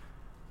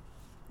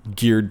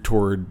geared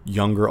toward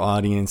younger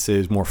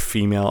audiences, more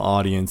female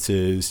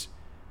audiences.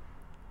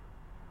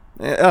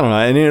 I don't know,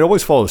 and it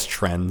always follows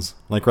trends.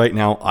 Like right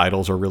now,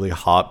 idols are really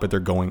hot, but they're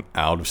going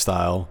out of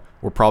style.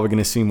 We're probably going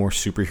to see more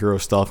superhero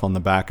stuff on the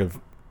back of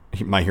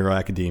My Hero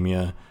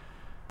Academia.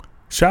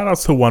 Shout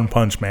outs to One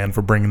Punch Man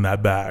for bringing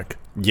that back.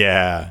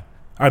 Yeah.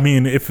 I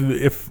mean,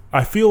 if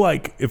I feel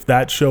like if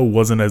that show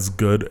wasn't as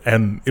good,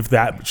 and if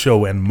that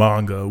show and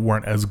manga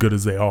weren't as good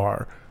as they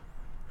are,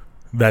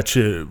 that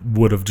shit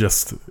would have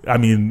just, I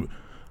mean,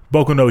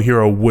 Boku no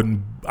Hero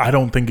wouldn't, I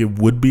don't think it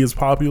would be as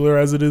popular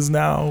as it is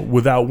now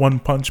without One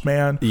Punch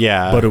Man.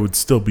 Yeah. But it would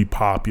still be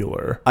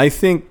popular. I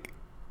think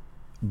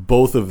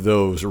both of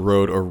those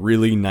rode a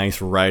really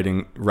nice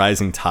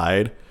rising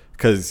tide,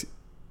 because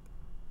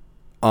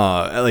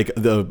like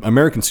the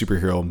American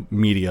superhero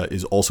media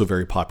is also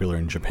very popular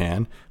in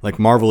Japan. Like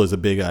Marvel is a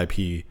big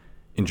IP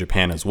in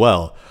Japan as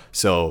well.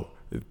 So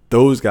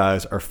those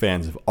guys are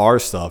fans of our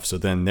stuff. So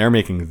then they're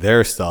making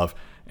their stuff,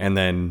 and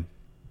then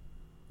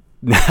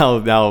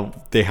now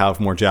they have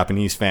more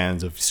Japanese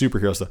fans of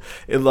superhero stuff.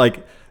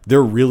 Like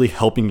they're really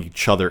helping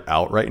each other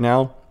out right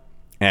now,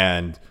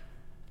 and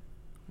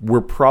we're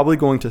probably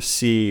going to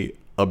see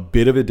a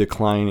bit of a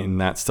decline in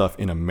that stuff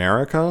in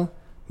America,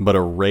 but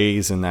a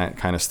raise in that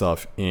kind of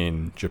stuff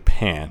in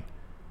Japan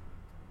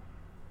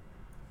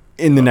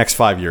in the next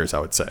 5 years, I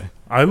would say.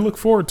 I look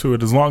forward to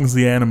it as long as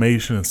the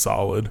animation is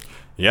solid.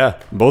 Yeah,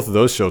 both of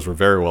those shows were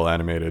very well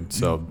animated.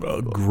 So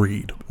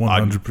agreed,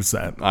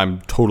 100%. I'm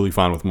totally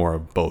fine with more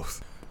of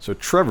both. So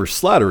Trevor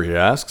Slattery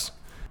asks,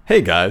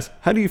 "Hey guys,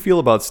 how do you feel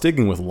about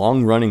sticking with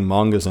long-running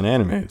mangas and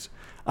animes?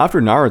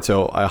 After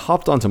Naruto, I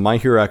hopped onto My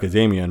Hero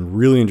Academia and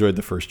really enjoyed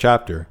the first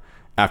chapter.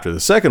 After the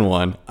second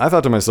one, I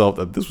thought to myself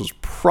that this was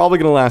probably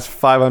going to last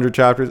 500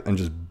 chapters and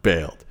just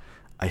bailed.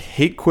 I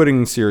hate quitting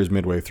the series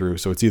midway through,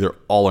 so it's either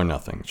all or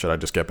nothing. Should I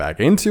just get back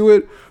into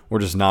it or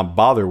just not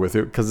bother with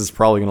it because it's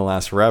probably going to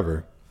last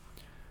forever?"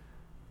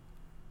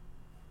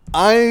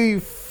 I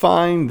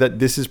find that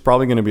this is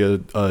probably going to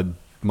be a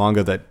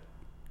manga that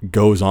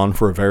goes on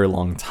for a very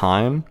long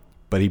time,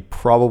 but he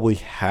probably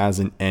has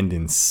an end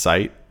in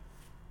sight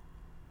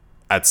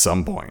at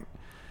some point.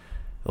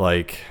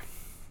 Like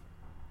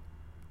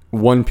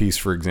One Piece,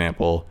 for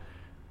example,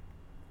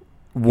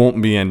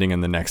 won't be ending in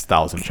the next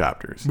 1,000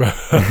 chapters.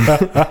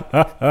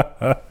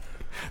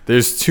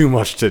 There's too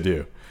much to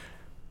do.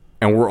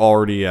 And we're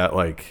already at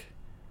like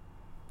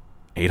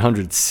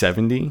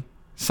 870,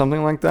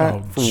 something like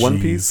that, for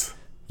One Piece.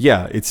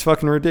 Yeah, it's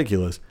fucking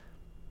ridiculous.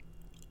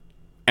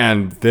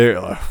 And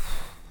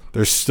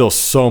there's still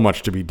so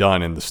much to be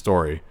done in the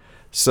story.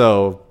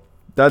 So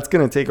that's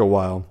going to take a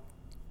while.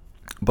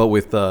 But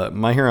with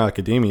My Hero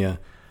Academia,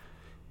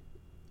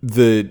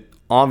 the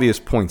obvious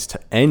points to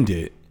end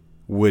it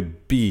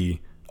would be,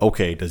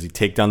 okay, does he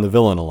take down the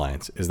Villain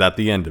Alliance? Is that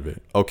the end of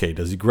it? Okay,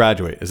 does he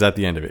graduate? Is that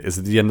the end of it? Is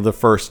it the end of the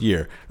first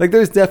year? Like,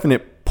 there's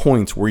definite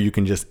points where you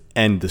can just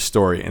end the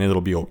story and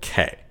it'll be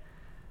okay.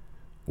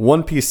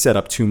 One Piece set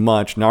up too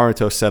much.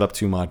 Naruto set up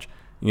too much.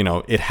 You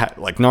know,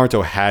 like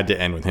Naruto had to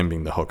end with him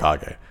being the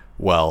Hokage.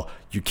 Well,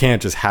 you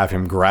can't just have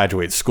him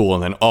graduate school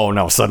and then, oh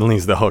no, suddenly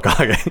he's the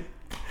Hokage.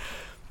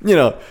 You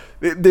know,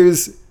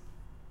 there's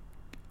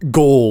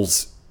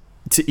goals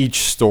to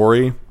each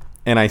story,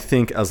 and I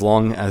think as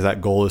long as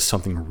that goal is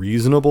something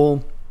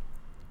reasonable,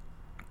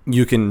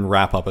 you can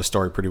wrap up a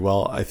story pretty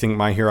well. I think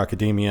My Hero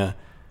Academia,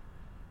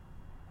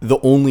 the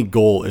only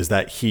goal is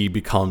that he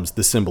becomes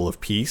the symbol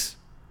of peace,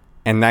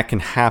 and that can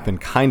happen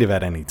kind of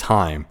at any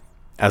time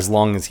as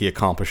long as he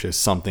accomplishes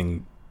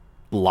something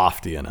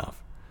lofty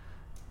enough.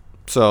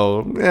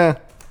 So, yeah,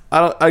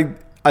 I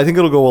think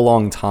it'll go a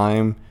long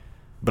time,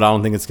 but I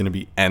don't think it's going to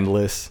be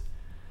endless.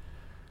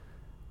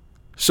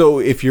 So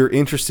if you're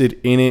interested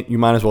in it, you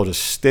might as well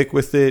just stick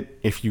with it.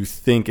 If you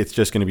think it's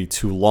just going to be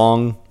too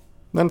long,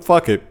 then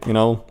fuck it. You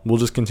know, we'll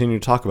just continue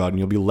to talk about it and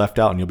you'll be left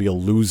out and you'll be a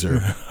loser.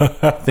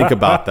 Think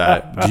about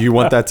that. Do you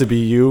want that to be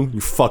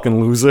you fucking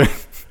loser?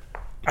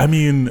 I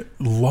mean,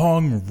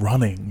 long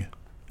running.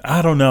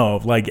 I don't know.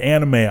 Like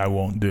anime, I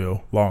won't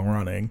do long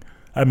running.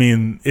 I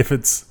mean, if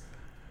it's,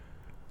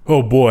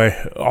 oh boy,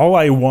 all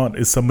I want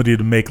is somebody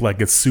to make like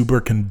a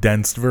super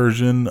condensed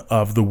version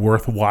of the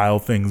worthwhile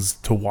things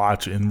to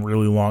watch in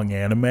really long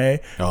anime, and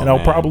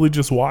I'll probably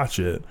just watch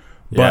it.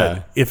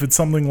 But if it's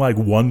something like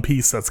One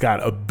Piece that's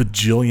got a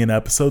bajillion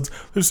episodes,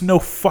 there's no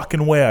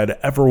fucking way I'd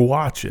ever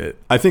watch it.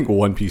 I think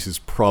One Piece is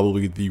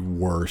probably the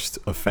worst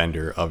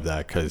offender of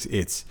that because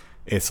it's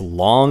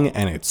long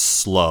and it's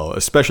slow,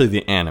 especially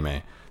the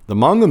anime. The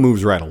manga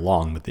moves right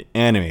along, but the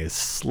anime is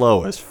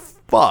slow as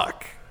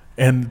fuck.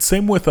 And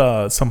same with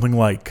something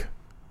like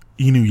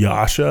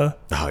Inuyasha.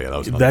 Oh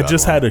yeah, that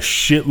just had a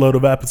shitload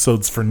of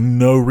episodes for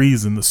no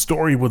reason. The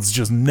story was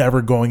just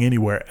never going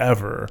anywhere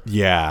ever.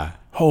 Yeah.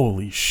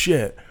 Holy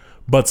shit.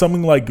 But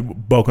something like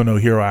Boku no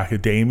Hero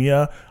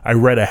Academia, I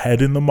read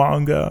ahead in the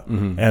manga,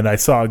 and I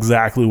saw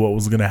exactly what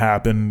was going to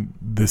happen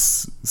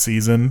this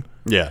season.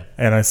 Yeah.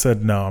 And I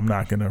said, no, I'm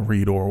not going to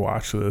read or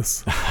watch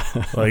this.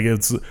 Like,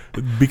 it's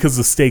because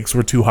the stakes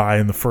were too high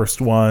in the first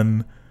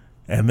one,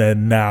 and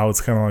then now it's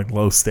kind of like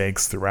low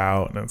stakes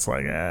throughout, and it's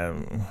like,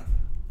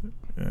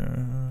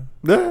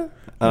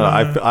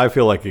 I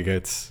feel like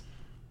it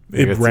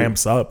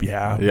ramps up,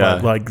 yeah.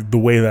 But like the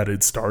way that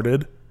it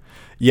started.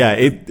 Yeah,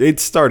 it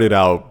started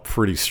out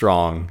pretty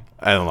strong,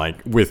 and like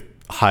with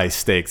high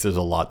stakes, there's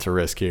a lot to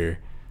risk here.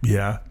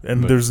 Yeah,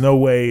 and there's no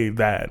way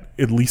that,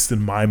 at least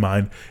in my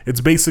mind, it's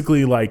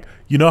basically like,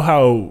 you know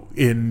how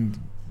in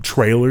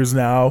trailers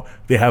now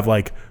they have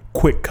like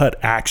quick cut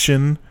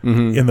action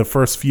in the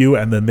first few,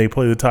 and then they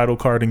play the title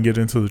card and get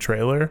into the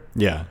trailer?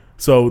 Yeah.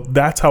 So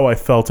that's how I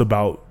felt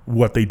about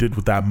what they did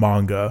with that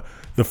manga.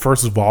 The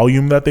first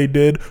volume that they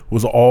did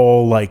was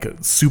all like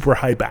super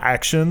hype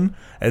action,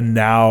 and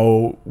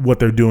now what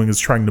they're doing is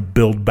trying to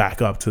build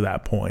back up to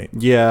that point.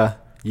 Yeah.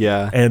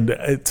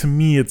 And to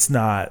me, it's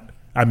not.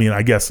 I mean,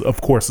 I guess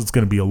of course it's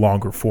going to be a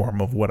longer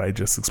form of what I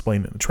just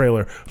explained in the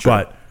trailer,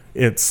 but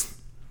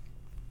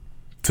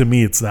to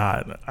me it's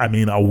not. I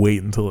mean, I'll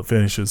wait until it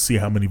finishes, see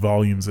how many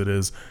volumes it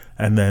is,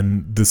 and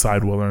then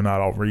decide whether or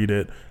not I'll read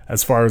it.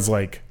 As far as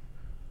like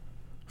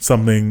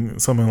something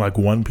like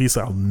One Piece,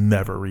 I'll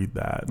never read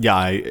that. Yeah,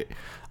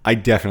 I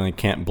definitely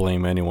can't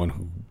blame anyone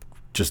who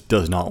just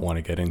does not want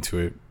to get into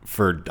it.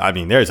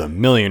 There's a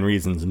million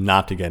reasons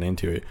not to get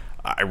into it.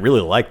 I really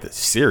like the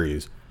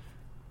series,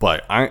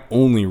 but I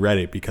only read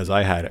it because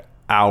I had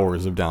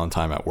hours of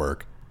downtime at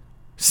work.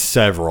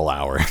 Several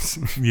hours.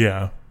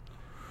 Yeah.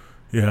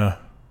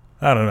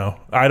 I don't know.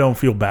 I don't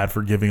feel bad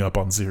for giving up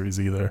on series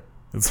either.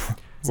 It's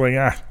like,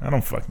 I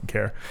don't fucking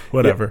care.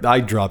 Whatever. Yeah, I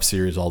drop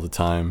series all the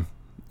time.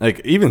 Like,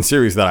 even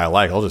series that I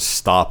like, I'll just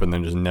stop and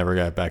then just never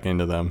get back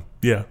into them.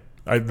 Yeah.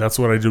 That's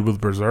what I did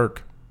with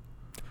Berserk.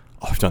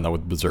 Oh, I've done that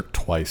with Berserk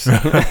twice.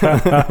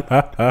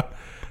 That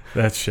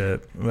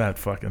shit. That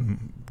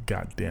fucking...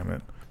 God damn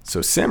it.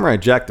 So Samurai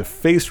Jack the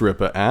Face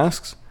Ripper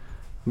asks,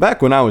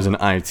 back when I was in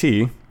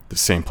IT, the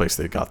same place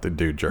they got the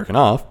dude jerking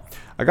off,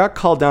 I got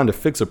called down to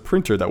fix a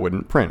printer that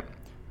wouldn't print.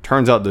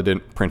 Turns out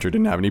the printer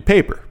didn't have any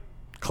paper.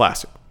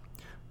 Classic.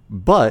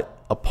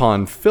 But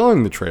upon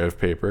filling the tray of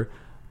paper,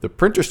 the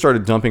printer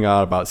started dumping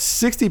out about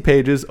 60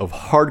 pages of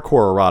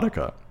hardcore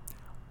erotica.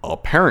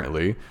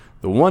 Apparently,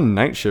 the one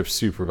night shift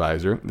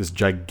supervisor, this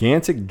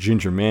gigantic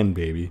ginger man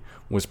baby,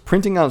 was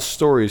printing out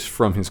stories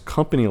from his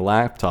company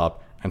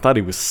laptop and thought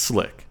he was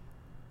slick.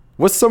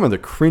 What's some of the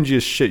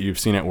cringiest shit you've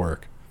seen at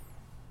work?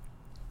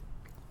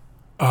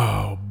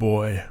 Oh,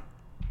 boy.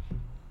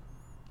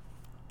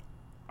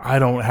 I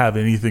don't have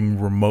anything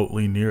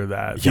remotely near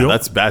that. Yeah,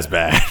 that's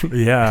bad.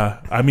 Yeah.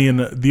 I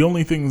mean, the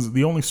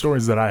only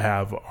stories that I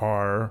have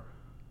are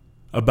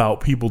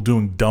about people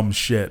doing dumb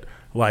shit.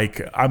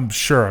 Like, I'm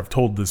sure I've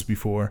told this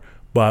before,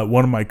 but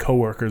one of my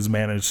coworkers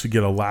managed to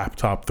get a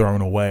laptop thrown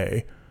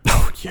away.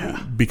 Oh,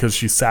 yeah. Because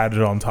she sat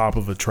it on top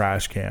of a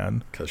trash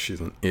can. Because she's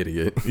an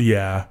idiot.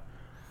 Yeah.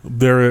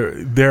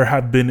 There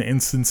have been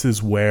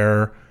instances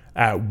where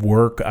at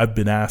work I've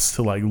been asked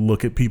to like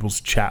look at people's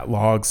chat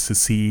logs to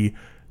see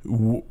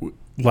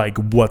like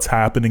what's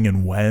happening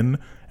and when,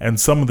 and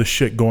some of the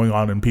shit going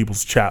on in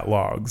people's chat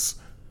logs,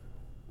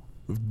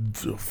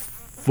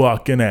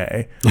 fucking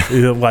A.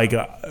 Like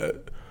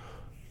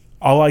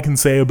all I can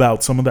say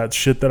about some of that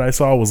shit that I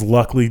saw was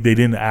luckily they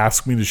didn't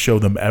ask me to show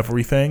them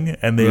everything,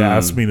 and they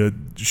asked me to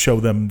show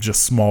them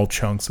just small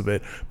chunks of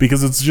it,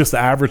 because it's just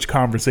average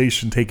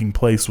conversation taking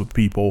place with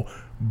people,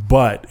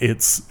 but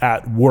it's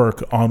at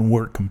work on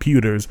work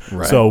computers.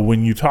 Right. So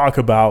when you talk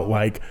about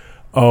like,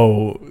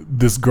 oh,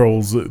 this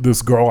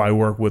girl I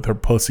work with, her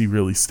pussy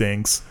really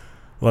stinks,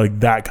 like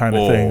that kind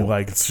of thing,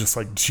 like it's just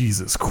like,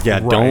 Jesus Christ. Yeah,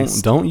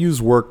 don't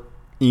use work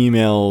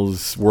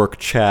emails, work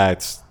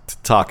chats to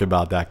talk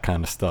about that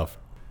kind of stuff.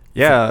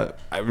 Yeah,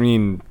 I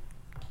mean,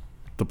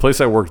 the place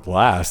I worked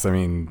last, I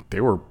mean,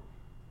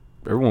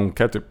 everyone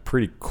kept it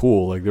pretty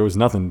cool. Like there was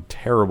nothing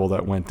terrible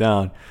that went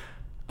down.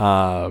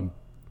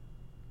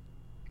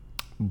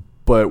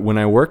 But when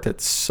I worked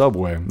at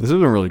Subway, this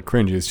isn't really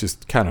cringy, it's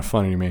just kind of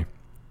funny to me.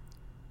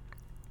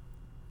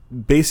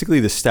 Basically,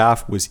 the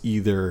staff was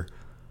either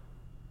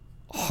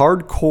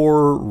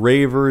hardcore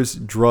ravers,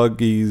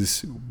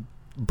 druggies,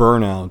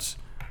 burnouts,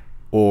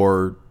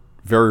 or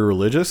very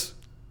religious.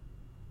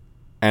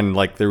 And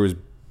like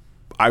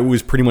I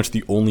was pretty much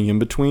the only in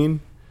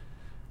between.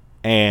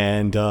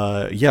 And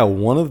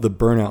one of the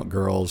burnout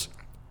girls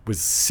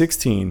was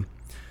 16.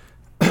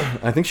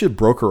 I think she had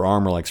broke her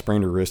arm or like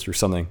sprained her wrist or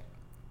something.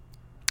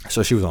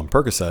 So she was on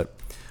Percocet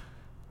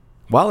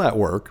while at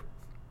work.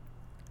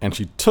 And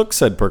she took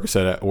said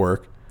Percocet at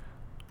work.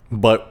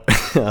 But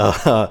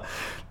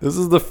this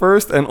is the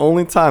first and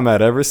only time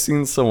I'd ever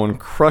seen someone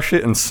crush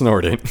it and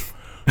snort it.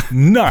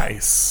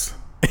 Nice.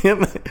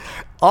 And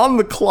on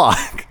the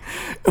clock,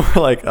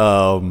 we're like,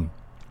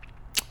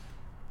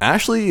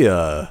 Ashley,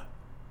 are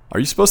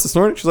you supposed to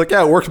snort it? She's like,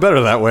 yeah, it works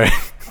better that way.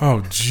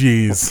 Oh,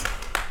 jeez.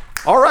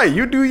 All right,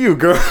 you do you,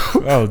 girl.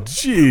 Oh,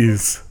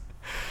 jeez.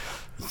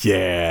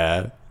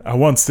 Yeah. I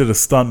once did a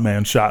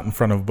stuntman shot in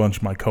front of a bunch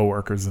of my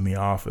coworkers in the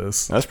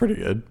office. That's pretty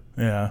good.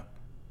 Yeah.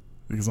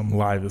 Because I'm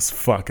live as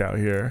fuck out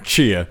here.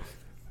 Chia.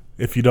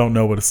 If you don't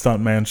know what a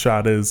stuntman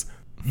shot is,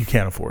 you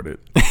can't afford it.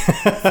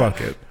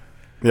 Fuck it.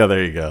 Yeah,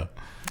 there you go.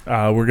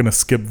 We're going to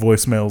skip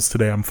voicemails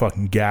today. I'm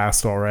fucking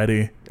gassed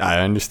already.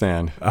 I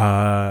understand.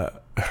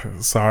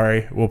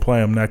 Sorry. We'll play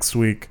them next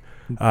week.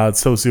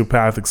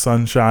 Sociopathic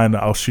Sunshine.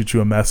 I'll shoot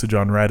you a message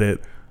on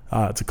Reddit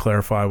to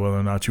clarify whether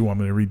or not you want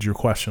me to read your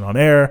question on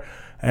air.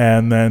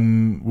 And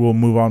then we'll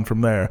move on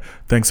from there.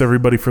 Thanks,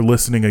 everybody, for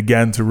listening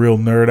again to Real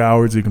Nerd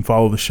Hours. You can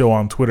follow the show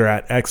on Twitter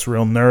at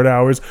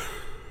XRealNerdHours.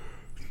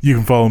 You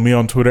can follow me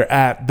on Twitter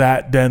at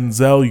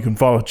ThatDenzel. You can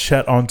follow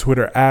Chet on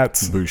Twitter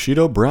at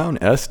Bushido Brown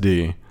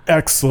SD.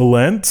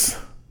 Excellent.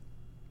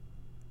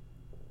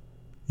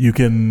 You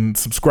can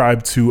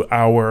subscribe to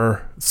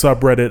our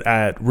subreddit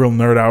at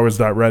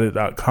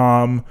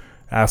realnerdhours.reddit.com.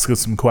 Ask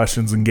us some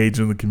questions, engage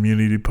in the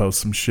community,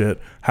 post some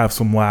shit, have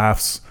some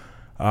laughs.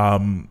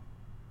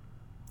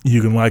 You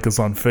can like us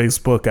on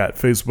Facebook at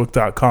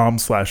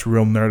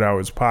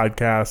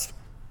facebook.com/realnerdhourspodcast.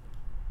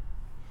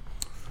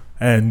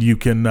 And you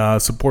can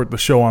support the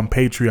show on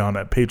Patreon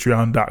at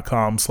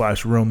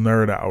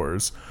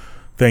patreon.com/realnerdhours.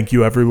 Thank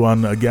you,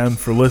 everyone, again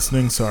for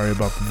listening. Sorry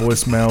about the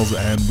voicemails,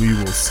 and we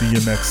will see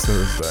you next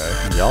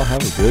Thursday. Y'all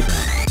have a good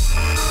one.